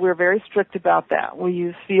 and we're very strict about that. We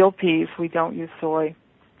use field peas. We don't use soy.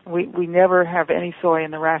 We never have any soy in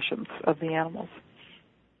the rations of the animals.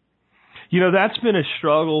 That's been a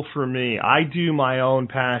struggle for me. I do my own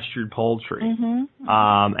pastured poultry, and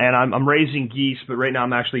I'm raising geese, but right now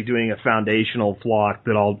I'm actually doing a foundational flock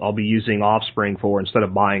that I'll be using offspring for instead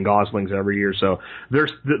of buying goslings every year. So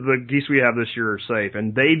the geese we have this year are safe,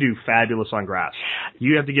 and they do fabulous on grass.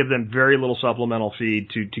 You have to give them very little supplemental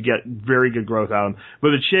feed to get very good growth out of them.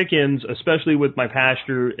 But the chickens, especially with my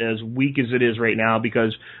pasture as weak as it is right now,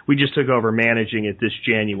 because we just took over managing it this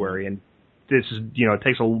January, and this is, it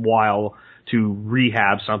takes a while to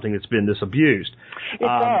rehab something that's been this abused. It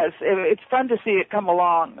does. It's fun to see it come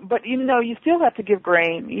along. But, you still have to give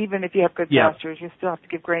grain. Even if you have good pastures, you still have to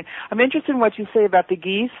give grain. I'm interested in what you say about the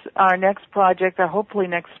geese. Our next project, hopefully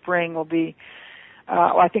next spring, will be,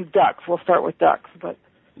 I think ducks. We'll start with ducks. But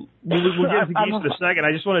we'll get to geese in a second.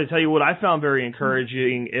 I just wanted to tell you what I found very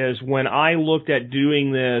encouraging is when I looked at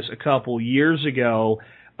doing this a couple years ago,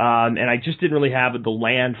 and I just didn't really have the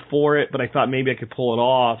land for it, but I thought maybe I could pull it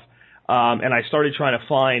off. and I started trying to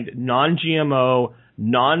find non-GMO,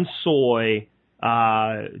 non-soy,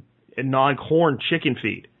 and non-corn chicken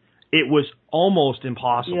feed. It was almost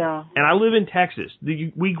impossible. Yeah. And I live in Texas.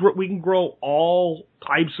 We can grow all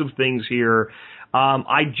types of things here.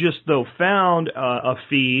 I just, though, found a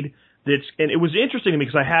feed and it was interesting to me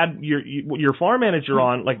because I had your farm manager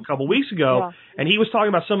on like a couple weeks ago, and he was talking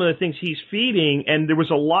about some of the things he's feeding, and there was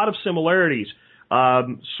a lot of similarities.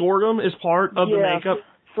 Sorghum is part of the makeup.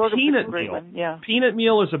 Peanut meal. Yeah. Peanut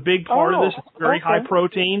meal is a big part of this. It's very high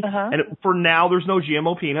protein, and for now there's no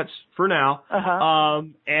GMO peanuts for now.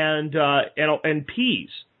 And peas,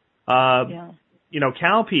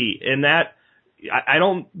 cowpea, and that I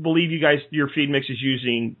don't believe your feed mix is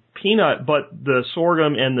using peanut, but the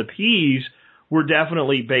sorghum and the peas were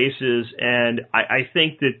definitely bases, and I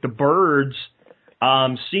think that the birds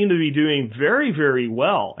seem to be doing very, very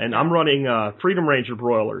well. And I'm running Freedom Ranger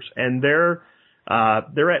broilers, and they're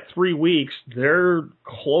at 3 weeks. They're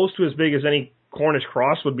close to as big as any Cornish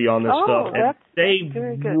cross would be on this stuff, and they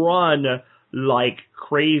run like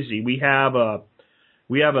crazy. We have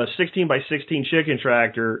a 16 by 16 chicken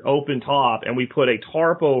tractor, open top, and we put a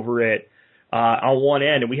tarp over it on one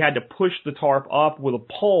end, and we had to push the tarp up with a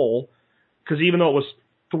pole because even though it was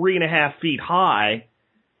 3.5 feet high,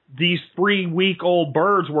 these 3-week-old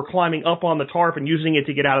birds were climbing up on the tarp and using it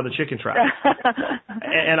to get out of the chicken tractor.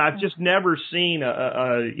 And I've just never seen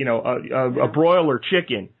a broiler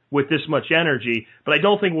chicken with this much energy, but I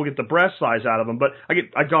don't think we'll get the breast size out of them. But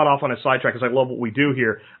I got off on a sidetrack because I love what we do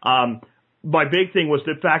here. My big thing was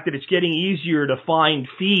the fact that it's getting easier to find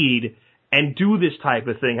feed and do this type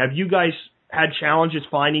of thing. Have you guys had challenges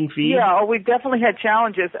finding feed? Yeah, we've definitely had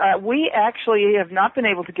challenges. We actually have not been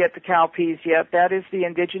able to get the cowpeas yet. That is the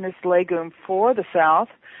indigenous legume for the South.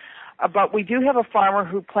 But we do have a farmer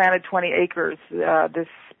who planted 20 acres this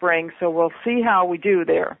spring, so we'll see how we do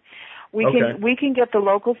there. We can get the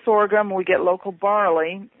local sorghum, we get local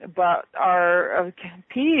barley, but our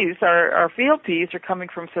peas, our field peas, are coming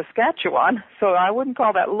from Saskatchewan, so I wouldn't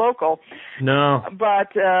call that local. No.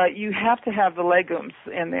 But you have to have the legumes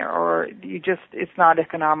in there, or it's not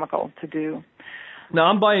economical to do. Now,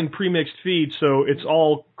 I'm buying premixed feed, so it's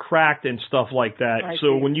all cracked and stuff like that.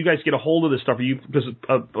 So when you guys get a hold of this stuff, because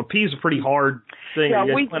a pea is a pretty hard thing. Yeah,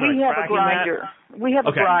 we have a grinder. We have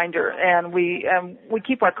a grinder, and we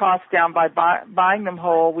keep our costs down by buying them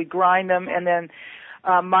whole. We grind them, and then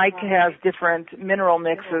Mike has different mineral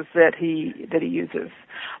mixes that he uses.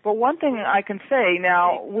 But one thing I can say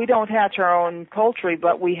now, we don't hatch our own poultry,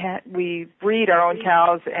 but we breed our own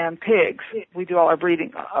cows and pigs. We do all our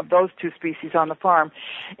breeding of those two species on the farm,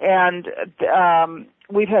 and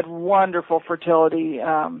we've had wonderful fertility.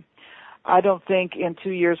 I don't think in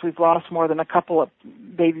 2 years we've lost more than a couple of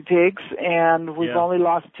baby pigs, and we've only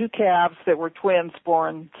lost 2 calves that were twins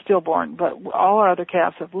stillborn, but all our other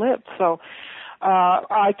calves have lived. So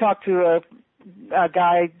I talked to a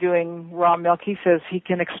guy doing raw milk. He says he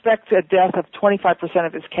can expect a death of 25%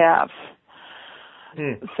 of his calves.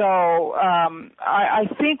 So I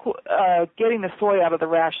think getting the soy out of the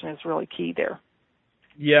ration is really key there.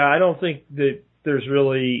 Yeah, I don't think that there's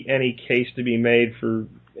really any case to be made for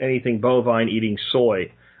anything bovine eating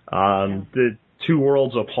soy. The two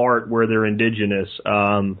worlds apart where they're indigenous.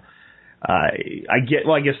 I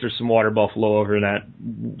guess there's some water buffalo over in that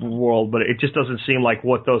world, but it just doesn't seem like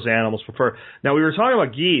what those animals prefer. Now, we were talking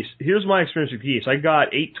about geese. Here's my experience with geese. I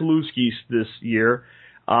got 8 Toulouse geese this year,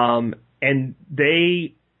 and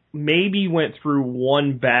they maybe went through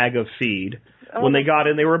 1 bag of feed. When they got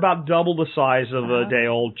in, they were about double the size of a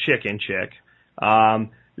day-old chicken chick.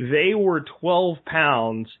 They were 12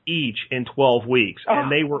 pounds each in 12 weeks,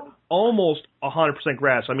 and they were almost 100%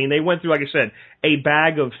 grass. I mean, they went through, like I said, a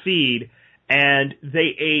bag of feed, and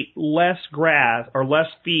they ate less grass or less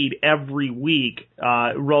feed every week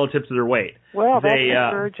relative to their weight. Well, that's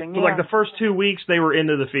encouraging. So like the first 2 weeks, they were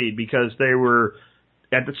into the feed because they were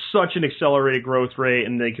at such an accelerated growth rate,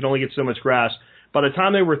 and they could only get so much grass. By the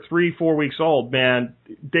time they were 3-4 weeks old, man,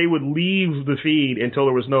 they would leave the feed until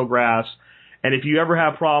there was no grass. And if you ever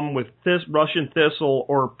have a problem with Russian thistle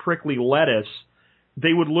or prickly lettuce,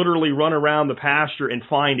 they would literally run around the pasture and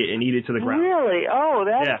find it and eat it to the ground. Really? Oh,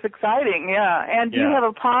 that's exciting, yeah. And do you have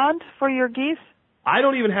a pond for your geese? I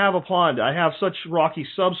don't even have a pond. I have such rocky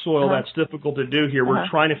subsoil that's difficult to do here. We're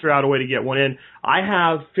trying to figure out a way to get one in. I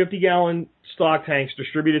have 50-gallon stock tanks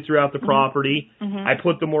distributed throughout the property. I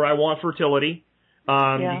put them where I want fertility.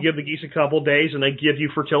 You give the geese a couple days, and they give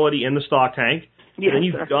you fertility in the stock tank. Yes, and then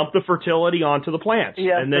you dump the fertility onto the plants,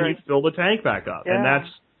 and then you fill the tank back up. And that's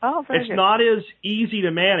it's not as easy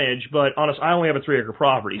to manage, but honestly, I only have a 3-acre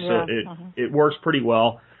property, so it works pretty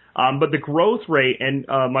well. But the growth rate, and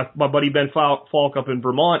my buddy Ben Falk up in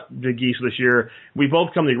Vermont did geese this year, we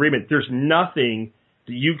both come to the agreement, there's nothing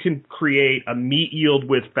that you can create a meat yield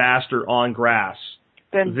with faster on grass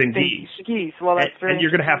than geese. Well, that's very and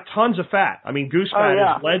you're going to have tons of fat. I mean, goose fat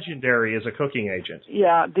is legendary as a cooking agent.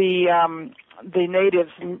 Yeah, the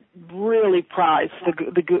natives really prize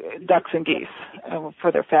the ducks and geese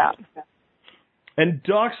for their fat. And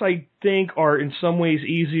ducks, I think, are in some ways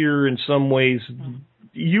easier, in some ways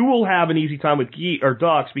you will have an easy time with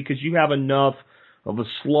ducks because you have enough of a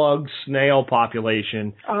slug snail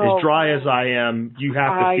population. As dry as I am, you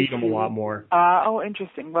have to feed them a lot more.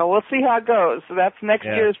 Interesting. Well, we'll see how it goes. So that's next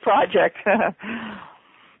year's project.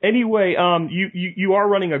 Anyway, you are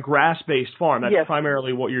running a grass-based farm. That's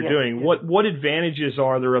primarily what you're doing. Yes. What advantages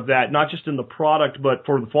are there of that, not just in the product, but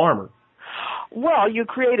for the farmer? Well, you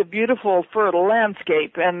create a beautiful, fertile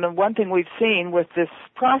landscape, and the one thing we've seen with this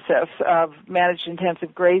process of managed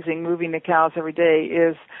intensive grazing, moving the cows every day,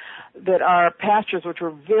 is that our pastures, which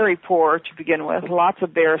were very poor to begin with, lots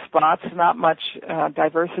of bare spots, not much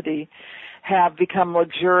diversity, have become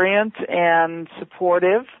luxuriant and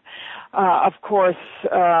supportive. Of course,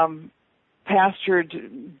 pastured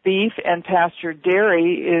beef and pastured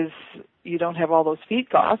dairy is, you don't have all those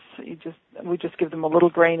feed costs. We just give them a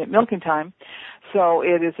little grain at milking time. So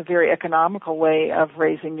it is a very economical way of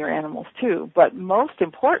raising your animals too. But most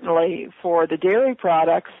importantly for the dairy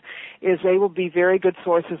products is they will be very good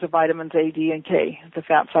sources of vitamins A, D, and K, the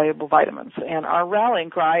fat-soluble vitamins. And our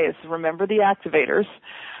rallying cry is remember the activators,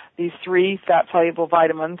 these 3 fat-soluble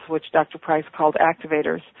vitamins, which Dr. Price called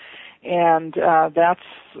activators. And that's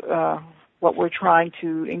what we're trying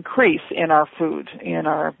to increase in our food, in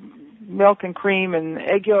our milk and cream and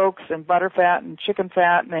egg yolks and butter fat and chicken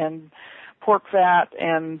fat and pork fat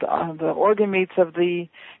and the organ meats of the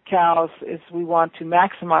cows. Is we want to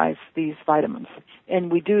maximize these vitamins,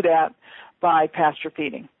 and we do that by pasture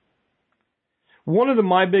feeding. One of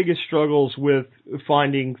my biggest struggles with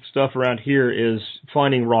finding stuff around here is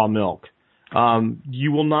finding raw milk.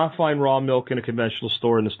 You will not find raw milk in a conventional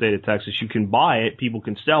store in the state of Texas. You can buy it, people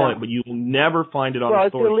can sell it, but you will never find it on a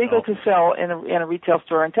store. Well, it's illegal to sell in a retail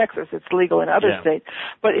store in Texas. It's legal in other states.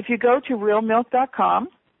 But if you go to realmilk.com,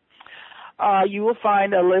 you will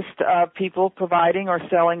find a list of people providing or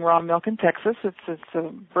selling raw milk in Texas. It's a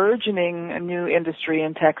burgeoning new industry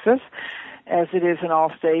in Texas, as it is in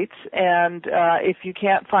all states. And if you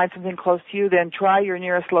can't find something close to you, then try your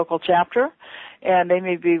nearest local chapter, and they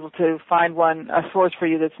may be able to find a source for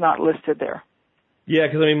you that's not listed there. Yeah,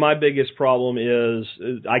 because, my biggest problem is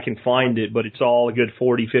I can find it, but it's all a good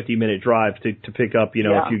 40, 50-minute drive to pick up,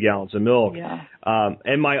 a few gallons of milk. Yeah.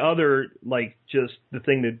 And my other, just the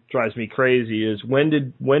thing that drives me crazy is when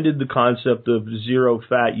did the concept of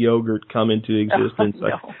zero-fat yogurt come into existence?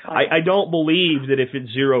 I don't believe that if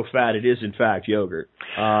it's zero-fat, it is, in fact, yogurt.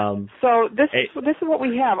 So this is what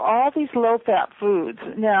we have, all these low-fat foods.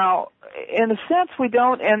 Now, in a sense, we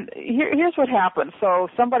don't, and here's what happens. So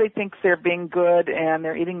somebody thinks they're being good and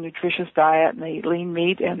they're eating a nutritious diet and they eat lean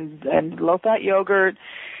meat and low-fat yogurt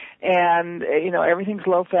and, everything's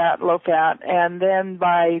low-fat, and then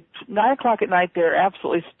by 9 o'clock at night they're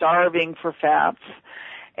absolutely starving for fats.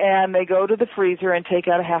 And they go to the freezer and take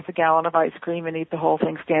out a half a gallon of ice cream and eat the whole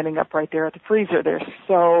thing standing up right there at the freezer. They're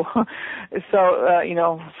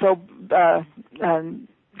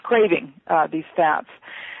craving these fats.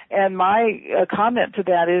 And my comment to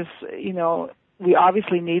that is, we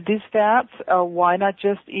obviously need these fats. Why not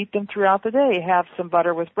just eat them throughout the day? Have some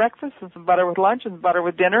butter with breakfast and some butter with lunch and butter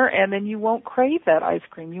with dinner, and then you won't crave that ice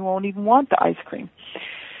cream. You won't even want the ice cream.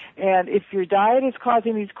 And if your diet is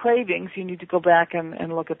causing these cravings, you need to go back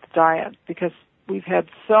and look at the diet, because we've had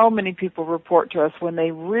so many people report to us when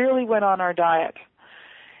they really went on our diet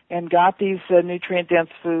and got these nutrient-dense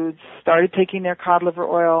foods, started taking their cod liver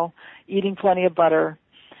oil, eating plenty of butter,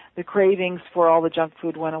 the cravings for all the junk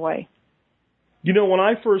food went away. When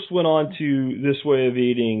I first went on to this way of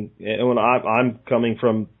eating, and when I'm coming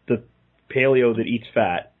from the paleo that eats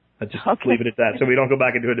fat, I just leave it at that so we don't go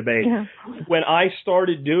back into a debate. Yeah. When I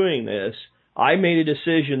started doing this, I made a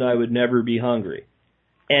decision I would never be hungry.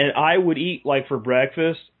 And I would eat, for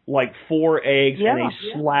breakfast, 4 eggs and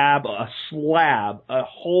a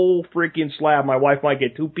whole freaking slab. My wife might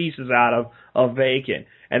get 2 pieces out of bacon.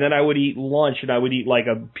 And then I would eat lunch, and I would eat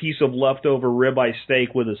a piece of leftover ribeye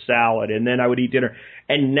steak with a salad, and then I would eat dinner.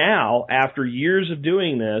 And now, after years of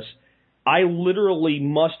doing this, I literally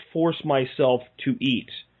must force myself to eat.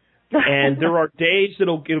 And there are days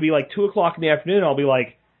it'll be 2 o'clock in the afternoon, I'll be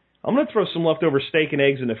like, I'm going to throw some leftover steak and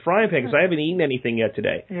eggs in the frying pan because I haven't eaten anything yet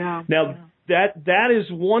today. Yeah. Now, that is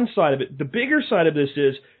one side of it. The bigger side of this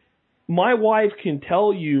is my wife can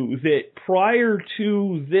tell you that prior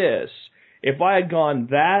to this, if I had gone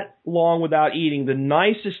that long without eating, the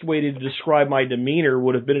nicest way to describe my demeanor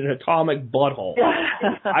would have been an atomic butthole.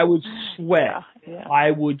 I would sweat. Yeah.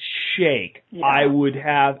 I would shake. Yeah. I would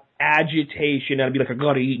have agitation. I'd be like, I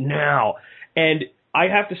got to eat now. And I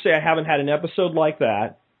have to say I haven't had an episode like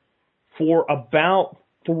that for about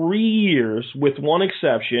 3 years, with one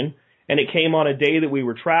exception. And it came on a day that we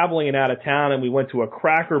were traveling and out of town, and we went to a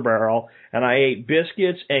Cracker Barrel, and I ate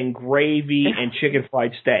biscuits and gravy and chicken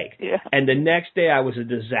fried steak. Yeah. And the next day I was a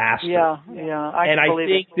disaster. Yeah. I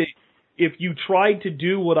think that if you tried to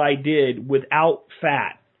do what I did without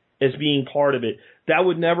fat as being part of it, that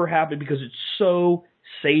would never happen because it's so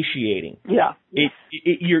satiating. Yeah.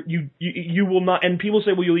 You will not, and people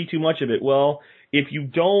say, well, you'll eat too much of it. Well, if you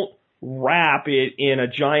don't wrap it in a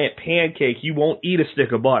giant pancake, you won't eat a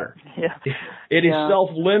stick of butter. Yeah. It is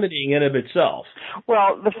self-limiting in of itself.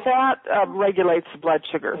 Well, the fat regulates the blood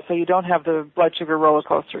sugar, so you don't have the blood sugar roller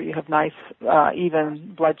coaster. You have nice,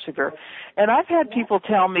 even blood sugar. And I've had people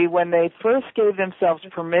tell me when they first gave themselves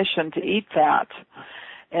permission to eat fat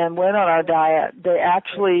and went on our diet, they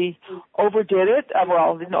actually overdid it.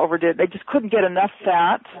 Well, didn't overdid it. They just couldn't get enough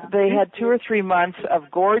fat. They had 2 or 3 months of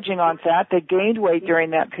gorging on fat. They gained weight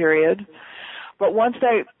during that period. But once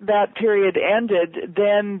that period ended,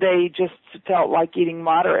 then they just felt like eating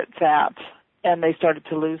moderate fat, and they started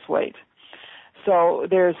to lose weight. So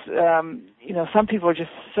there's, some people are just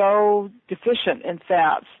so deficient in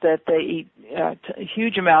fats that they eat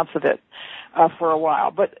huge amounts of it for a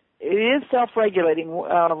while. But it is self-regulating.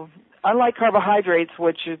 Unlike carbohydrates,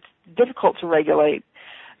 which is difficult to regulate,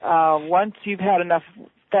 once you've had enough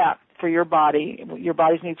fat for your body's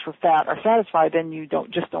needs for fat are satisfied, then you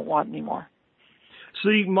don't want any more.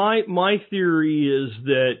 See, my theory is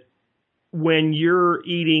that when you're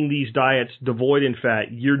eating these diets devoid in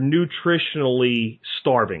fat, you're nutritionally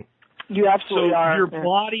starving. You absolutely are. So your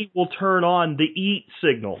body will turn on the eat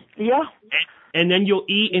signal. Yeah. And then you'll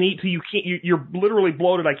eat and eat till you can't. You're literally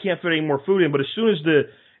bloated. I can't fit any more food in. But as soon as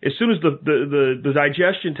the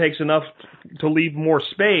digestion takes enough to leave more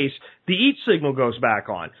space, the eat signal goes back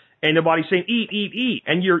on, and the body's saying eat, eat, eat,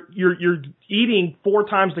 and you're eating 4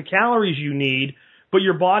 times the calories you need, but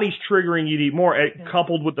your body's triggering you to eat more.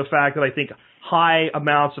 Coupled with the fact that I think high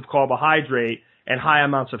amounts of carbohydrate and high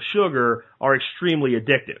amounts of sugar are extremely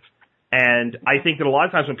addictive. And I think that a lot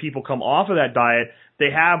of times when people come off of that diet, they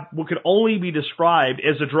have what could only be described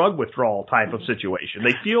as a drug withdrawal type of situation.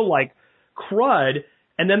 They feel like crud,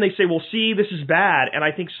 and then they say, well, see, this is bad. And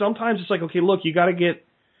I think sometimes it's like, okay, look, you got to get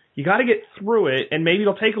through it, and maybe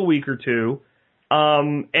it'll take a week or two.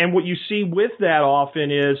 And what you see with that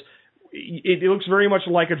often is it looks very much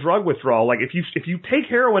like a drug withdrawal. Like if you take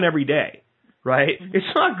heroin every day, right,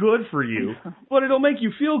 it's not good for you, but it'll make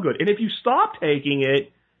you feel good. And if you stop taking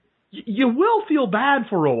it, you will feel bad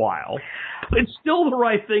for a while. It's still the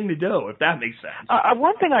right thing to do, if that makes sense.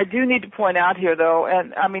 One thing I do need to point out here, though,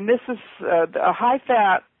 and I mean, this is a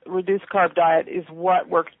high-fat, reduced-carb diet is what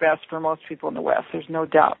works best for most people in the West. There's no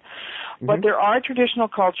doubt. Mm-hmm. But there are traditional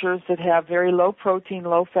cultures that have very low-protein,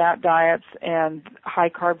 low-fat diets and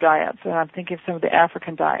high-carb diets, and I'm thinking of some of the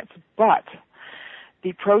African diets. But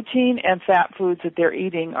the protein and fat foods that they're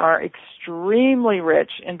eating are extremely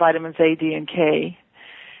rich in vitamins A, D, and K.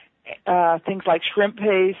 Things like shrimp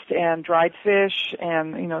paste and dried fish,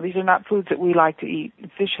 and these are not foods that we like to eat.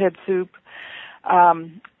 Fish head soup,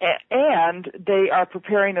 and they are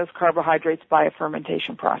preparing those carbohydrates by a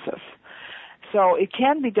fermentation process. So it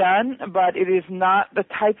can be done, but it is not the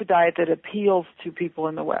type of diet that appeals to people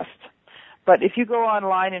in the West. But if you go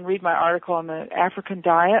online and read my article on the African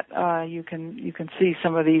diet, you can see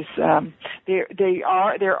some of these.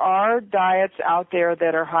 There are diets out there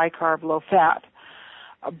that are high carb, low fat.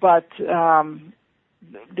 But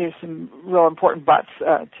there's some real important buts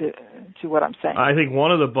to what I'm saying. I think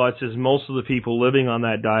one of the buts is most of the people living on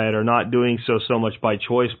that diet are not doing so much by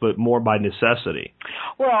choice, but more by necessity.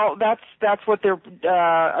 Well, that's what their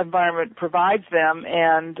environment provides them,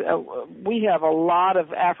 and we have a lot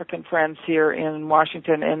of African friends here in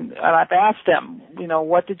Washington, and I've asked them,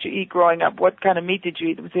 what did you eat growing up? What kind of meat did you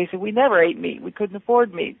eat? They said, we never ate meat. We couldn't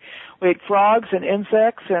afford meat. We ate frogs and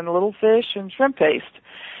insects and little fish and shrimp paste.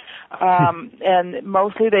 And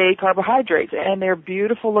mostly they ate carbohydrates, and they're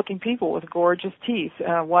beautiful-looking people with gorgeous teeth.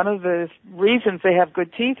 One of the reasons they have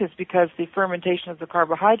good teeth is because the fermentation of the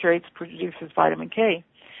carbohydrates produces vitamin K.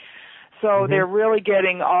 So they're really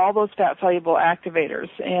getting all those fat-soluble activators.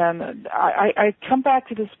 And I come back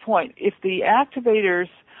to this point. If the activators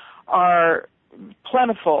are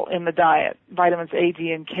plentiful in the diet, vitamins A,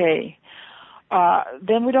 D, and K,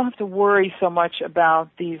 then we don't have to worry so much about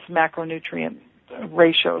these macronutrient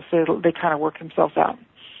ratios. They kind of work themselves out.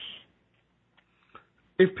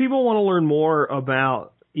 If people want to learn more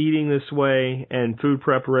about eating this way and food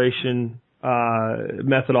preparation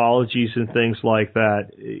methodologies and things like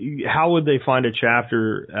that, how would they find a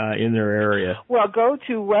chapter in their area? Well, go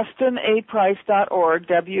to westonaprice.org,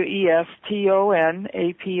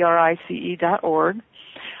 WESTONAPRICE.org.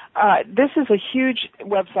 This is a huge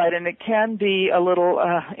website, and it can be a little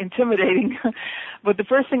intimidating. But the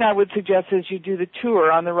first thing I would suggest is you do the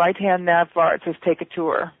tour. On the right-hand nav bar, it says take a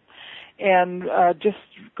tour. And just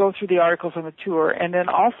go through the articles on the tour. And then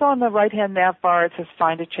also on the right-hand nav bar, it says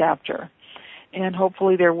find a chapter. And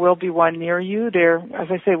hopefully there will be one near you. There, as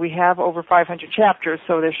I say, we have over 500 chapters,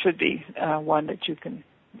 so there should be one that you can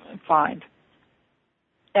find.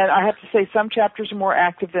 And I have to say some chapters are more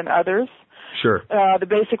active than others. Sure. The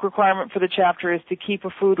basic requirement for the chapter is to keep a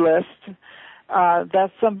food list.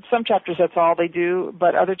 That's some chapters, that's all they do,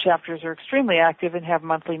 but other chapters are extremely active and have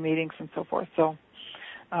monthly meetings and so forth. So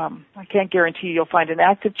I can't guarantee you'll find an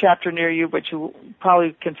active chapter near you, but you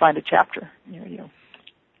probably can find a chapter near you.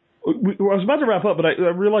 I was about to wrap up, but I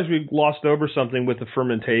realized we glossed over something with the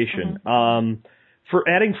fermentation. Mm-hmm. For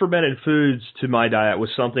adding fermented foods to my diet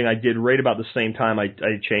was something I did right about the same time I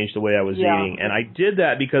changed the way I was eating. And I did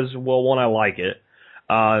that because, well, one, I like it.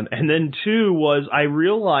 And then two was I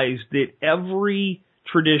realized that every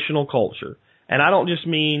traditional culture, and I don't just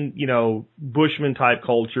mean, Bushman type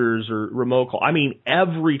cultures or remote I mean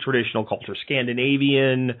every traditional culture,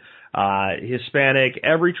 Scandinavian, Hispanic,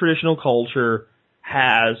 every traditional culture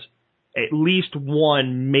has at least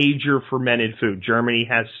one major fermented food. Germany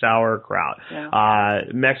has sauerkraut. Yeah.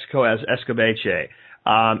 Mexico has escabeche.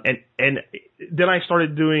 And then I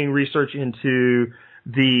started doing research into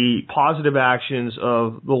the positive actions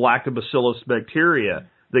of the lactobacillus bacteria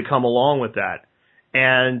that come along with that.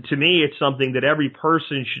 And to me, it's something that every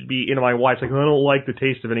person should be, my wife's like, I don't like the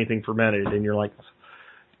taste of anything fermented. And you're like,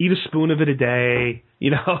 eat a spoon of it a day,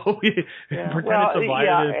 pretend it's a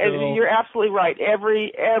vitamin pill. You're absolutely right.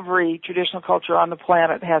 Every traditional culture on the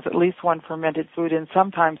planet has at least one fermented food, and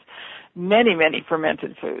sometimes many, many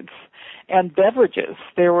fermented foods. And beverages,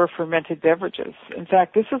 there were fermented beverages. In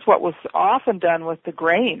fact, this is what was often done with the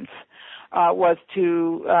grains, was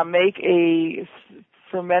to make a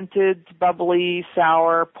fermented, bubbly,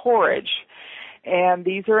 sour porridge. And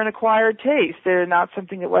these are an acquired taste. They're not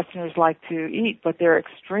something that Westerners like to eat, but they're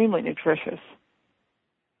extremely nutritious.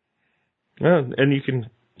 Yeah, and you can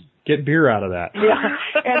get beer out of that. Yeah,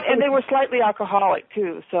 and they were slightly alcoholic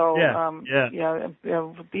too. So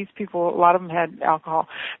these people, a lot of them had alcohol.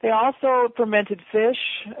 They also fermented fish,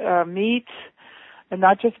 meat, and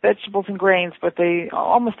not just vegetables and grains, but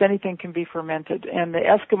almost anything can be fermented. And the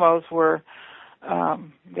Eskimos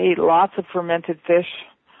they ate lots of fermented fish.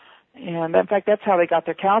 And in fact, that's how they got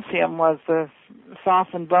their calcium, was the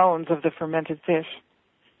softened bones of the fermented fish.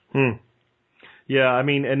 Yeah,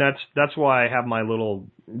 and that's why I have my little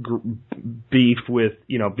beef with,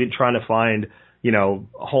 trying to find,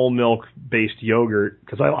 whole milk based yogurt,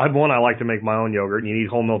 because I like to make my own yogurt, and you need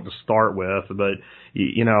whole milk to start with, but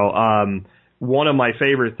one of my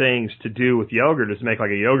favorite things to do with yogurt is make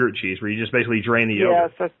like a yogurt cheese, where you just basically drain the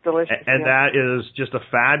yogurt. Yes, that's delicious. And that is just a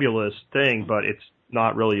fabulous thing, but it's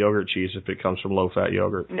not really yogurt cheese if it comes from low-fat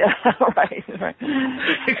yogurt. Yeah, right.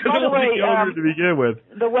 Because it wasn't yogurt to begin with.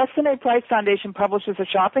 The Weston A. Price Foundation publishes a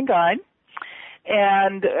shopping guide,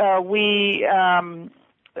 and we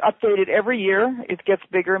update it every year. It gets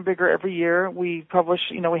bigger and bigger every year. We publish,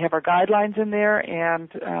 we have our guidelines in there and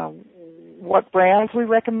what brands we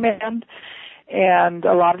recommend, and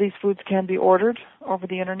a lot of these foods can be ordered over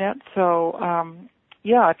the Internet. So,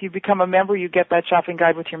 if you become a member, you get that shopping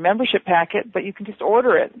guide with your membership packet, but you can just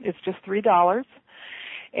order it. It's just $3.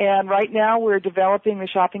 And right now we're developing the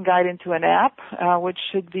shopping guide into an app, which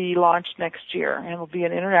should be launched next year. And it'll be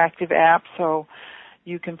an interactive app, so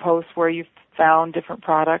you can post where you've found different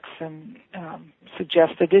products and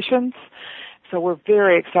suggest additions. So we're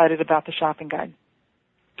very excited about the shopping guide.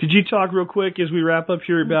 Could you talk real quick as we wrap up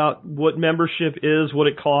here about what membership is, what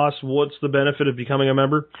it costs, what's the benefit of becoming a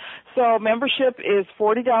member? So membership is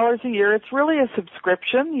 $40 a year. It's really a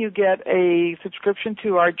subscription. You get a subscription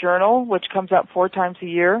to our journal, which comes out 4 times a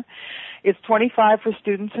year. It's $25 for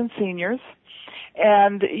students and seniors.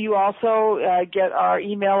 And you also get our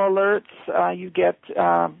email alerts. You get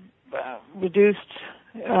reduced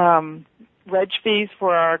reg fees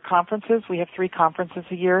for our conferences. We have 3 conferences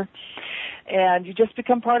a year. And you just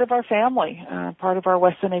become part of our family, part of our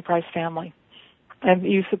Weston A. Price family. And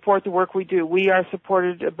you support the work we do. We are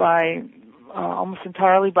supported by almost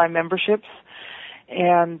entirely by memberships.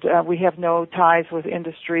 and we have no ties with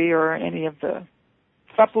industry or any of the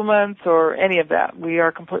supplements or any of that. We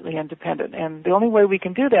are completely independent, and the only way we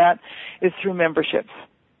can do that is through memberships.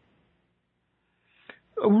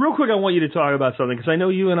 Real quick, I want you to talk about something, because I know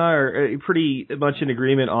you and I are pretty much in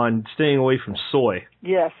agreement on staying away from soy.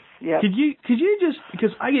 Yes. Could you just,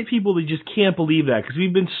 because I get people that just can't believe that, because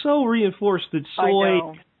we've been so reinforced that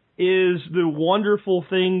soy is the wonderful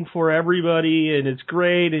thing for everybody, and it's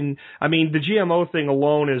great, and I mean, the GMO thing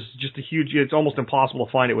alone is just a huge, it's almost impossible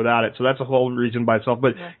to find it without it, so that's a whole reason by itself,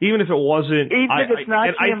 but even if it wasn't, if it's not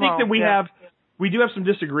GMO, I think that we do have some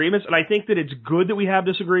disagreements, and I think that it's good that we have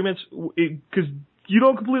disagreements, because you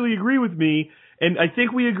don't completely agree with me, and I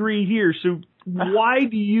think we agree here, so why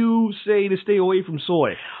do you say to stay away from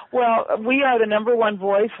soy? Well, we are the number one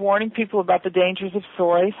voice warning people about the dangers of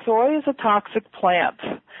soy. Soy is a toxic plant.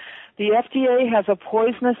 The FDA has a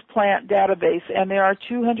poisonous plant database, and there are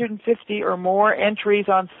 250 or more entries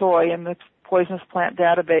on soy in the poisonous plant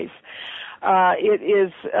database. It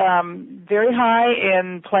is very high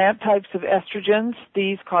in plant types of estrogens.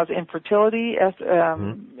 These cause infertility,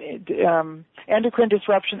 endocrine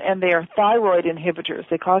disruption, and they are thyroid inhibitors.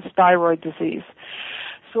 They cause thyroid disease.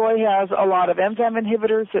 Soy has a lot of enzyme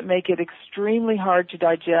inhibitors that make it extremely hard to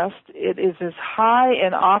digest. It is as high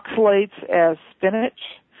in oxalates as spinach,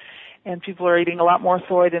 and people are eating a lot more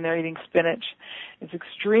soy than they're eating spinach. It's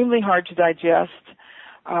extremely hard to digest.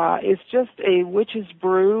 It's just a witch's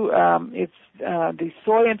brew. The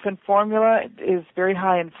soy infant formula is very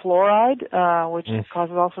high in fluoride, which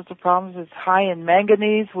causes all sorts of problems. It's high in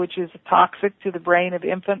manganese, which is toxic to the brain of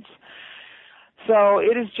infants. So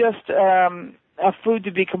it is just a food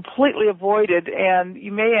to be completely avoided. And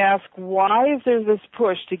you may ask, why is there this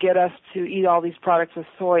push to get us to eat all these products with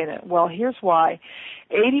soy in it? Well, here's why.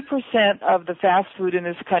 80% of the fast food in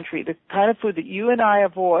this country, the kind of food that you and I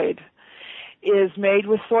avoid, is made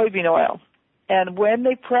with soybean oil. And when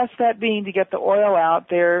they press that bean to get the oil out,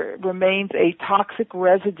 there remains a toxic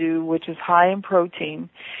residue which is high in protein.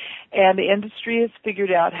 And the industry has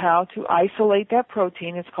figured out how to isolate that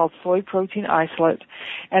protein. It's called soy protein isolate.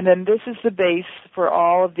 And then this is the base for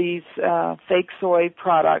all of these fake soy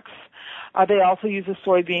products. They also use the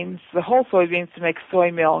whole soybeans, to make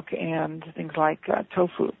soy milk and things like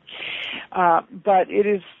tofu. But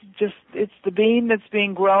it's the bean that's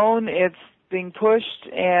being grown. It's being pushed,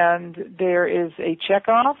 and there is a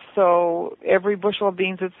checkoff. So every bushel of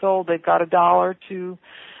beans that's sold, they've got $1 to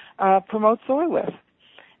promote soy with.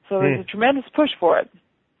 So there's a tremendous push for it.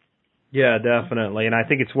 Yeah, definitely. And I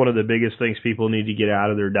think it's one of the biggest things people need to get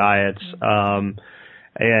out of their diets. I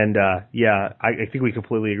think we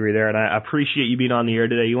completely agree there. And I appreciate you being on the air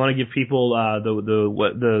today. You want to give people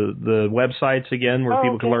the websites again where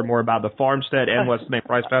people can learn more about the Farmstead and Weston A.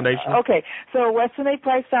 Price Foundation? Okay. So Weston A.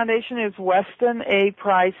 Price Foundation is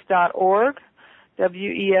westonaprice.org,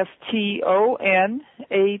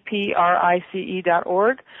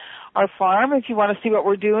 WESTONAPRICE.org. Our farm, if you want to see what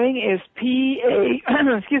we're doing, is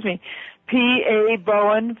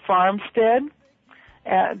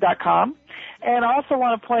PABowenFarmstead.com. And I also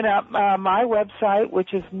want to point out my website,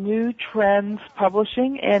 which is New Trends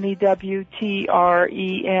Publishing,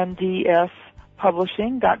 NEWTRENDS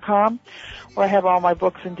Publishing.com, where I have all my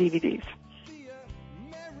books and DVDs.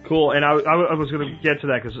 Cool. And I was going to get to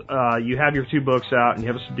that because you have your 2 books out and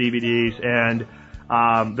you have some DVDs, and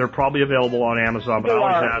they're probably available on Amazon, but I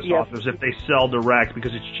always ask authors if they sell direct,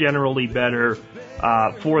 because it's generally better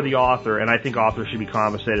for the author, and I think authors should be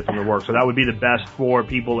compensated from their work. So that would be the best for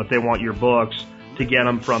people if they want your books, to get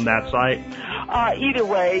them from that site? Either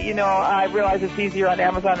way, I realize it's easier on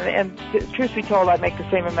Amazon, and truth be told, I make the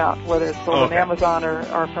same amount, whether it's sold on Amazon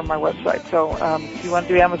or from my website. So if you want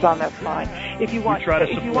to do Amazon, that's fine. If you want, we try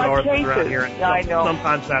to support authors around here, and I know.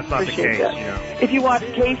 Sometimes that's not the case. If you want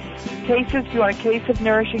cases, if you want a case of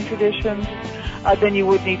Nourishing Traditions, then you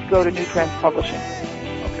would need to go to New Trends Publishing.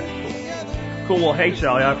 Cool. Well, hey,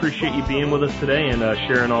 Sally, I appreciate you being with us today and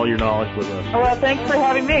sharing all your knowledge with us. Oh, well, thanks for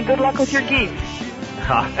having me. Good luck with your geese.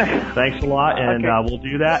 Thanks a lot, and we'll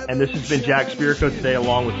do that. And this has been Jack Spirko today,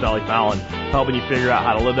 along with Sally Fallon, helping you figure out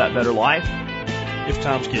how to live that better life if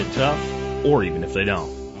times get tough, or even if they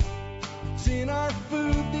don't. It's in our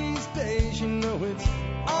food these days, it's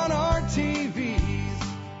on our TVs.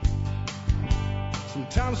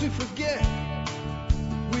 Sometimes we forget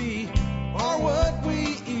we are what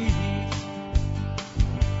we eat.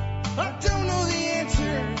 I don't know the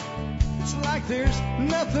answer. It's like there's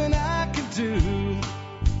nothing I can do.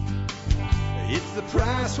 It's the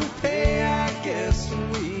price we pay, I guess, when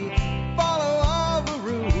we follow all the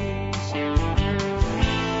rules.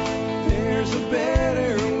 There's a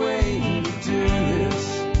better way to do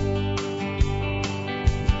this.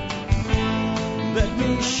 Let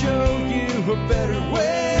me show you a better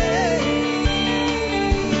way.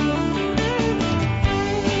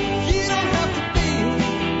 You don't have to be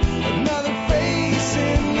another face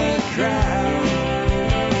in the crowd.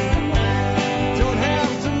 Don't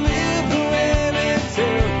have to live the way they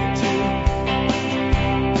tell you to.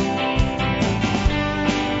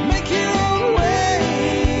 Make your own way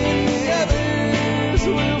and the others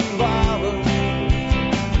will follow.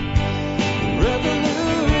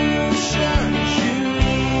 Revolution is you.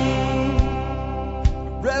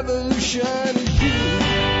 Revolution is you.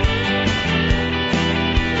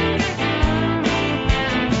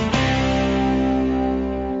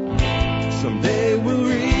 Someday we'll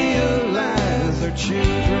realize our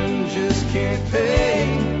children just can't pay.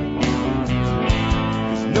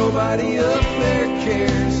 'Cause nobody up there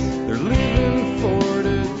cares.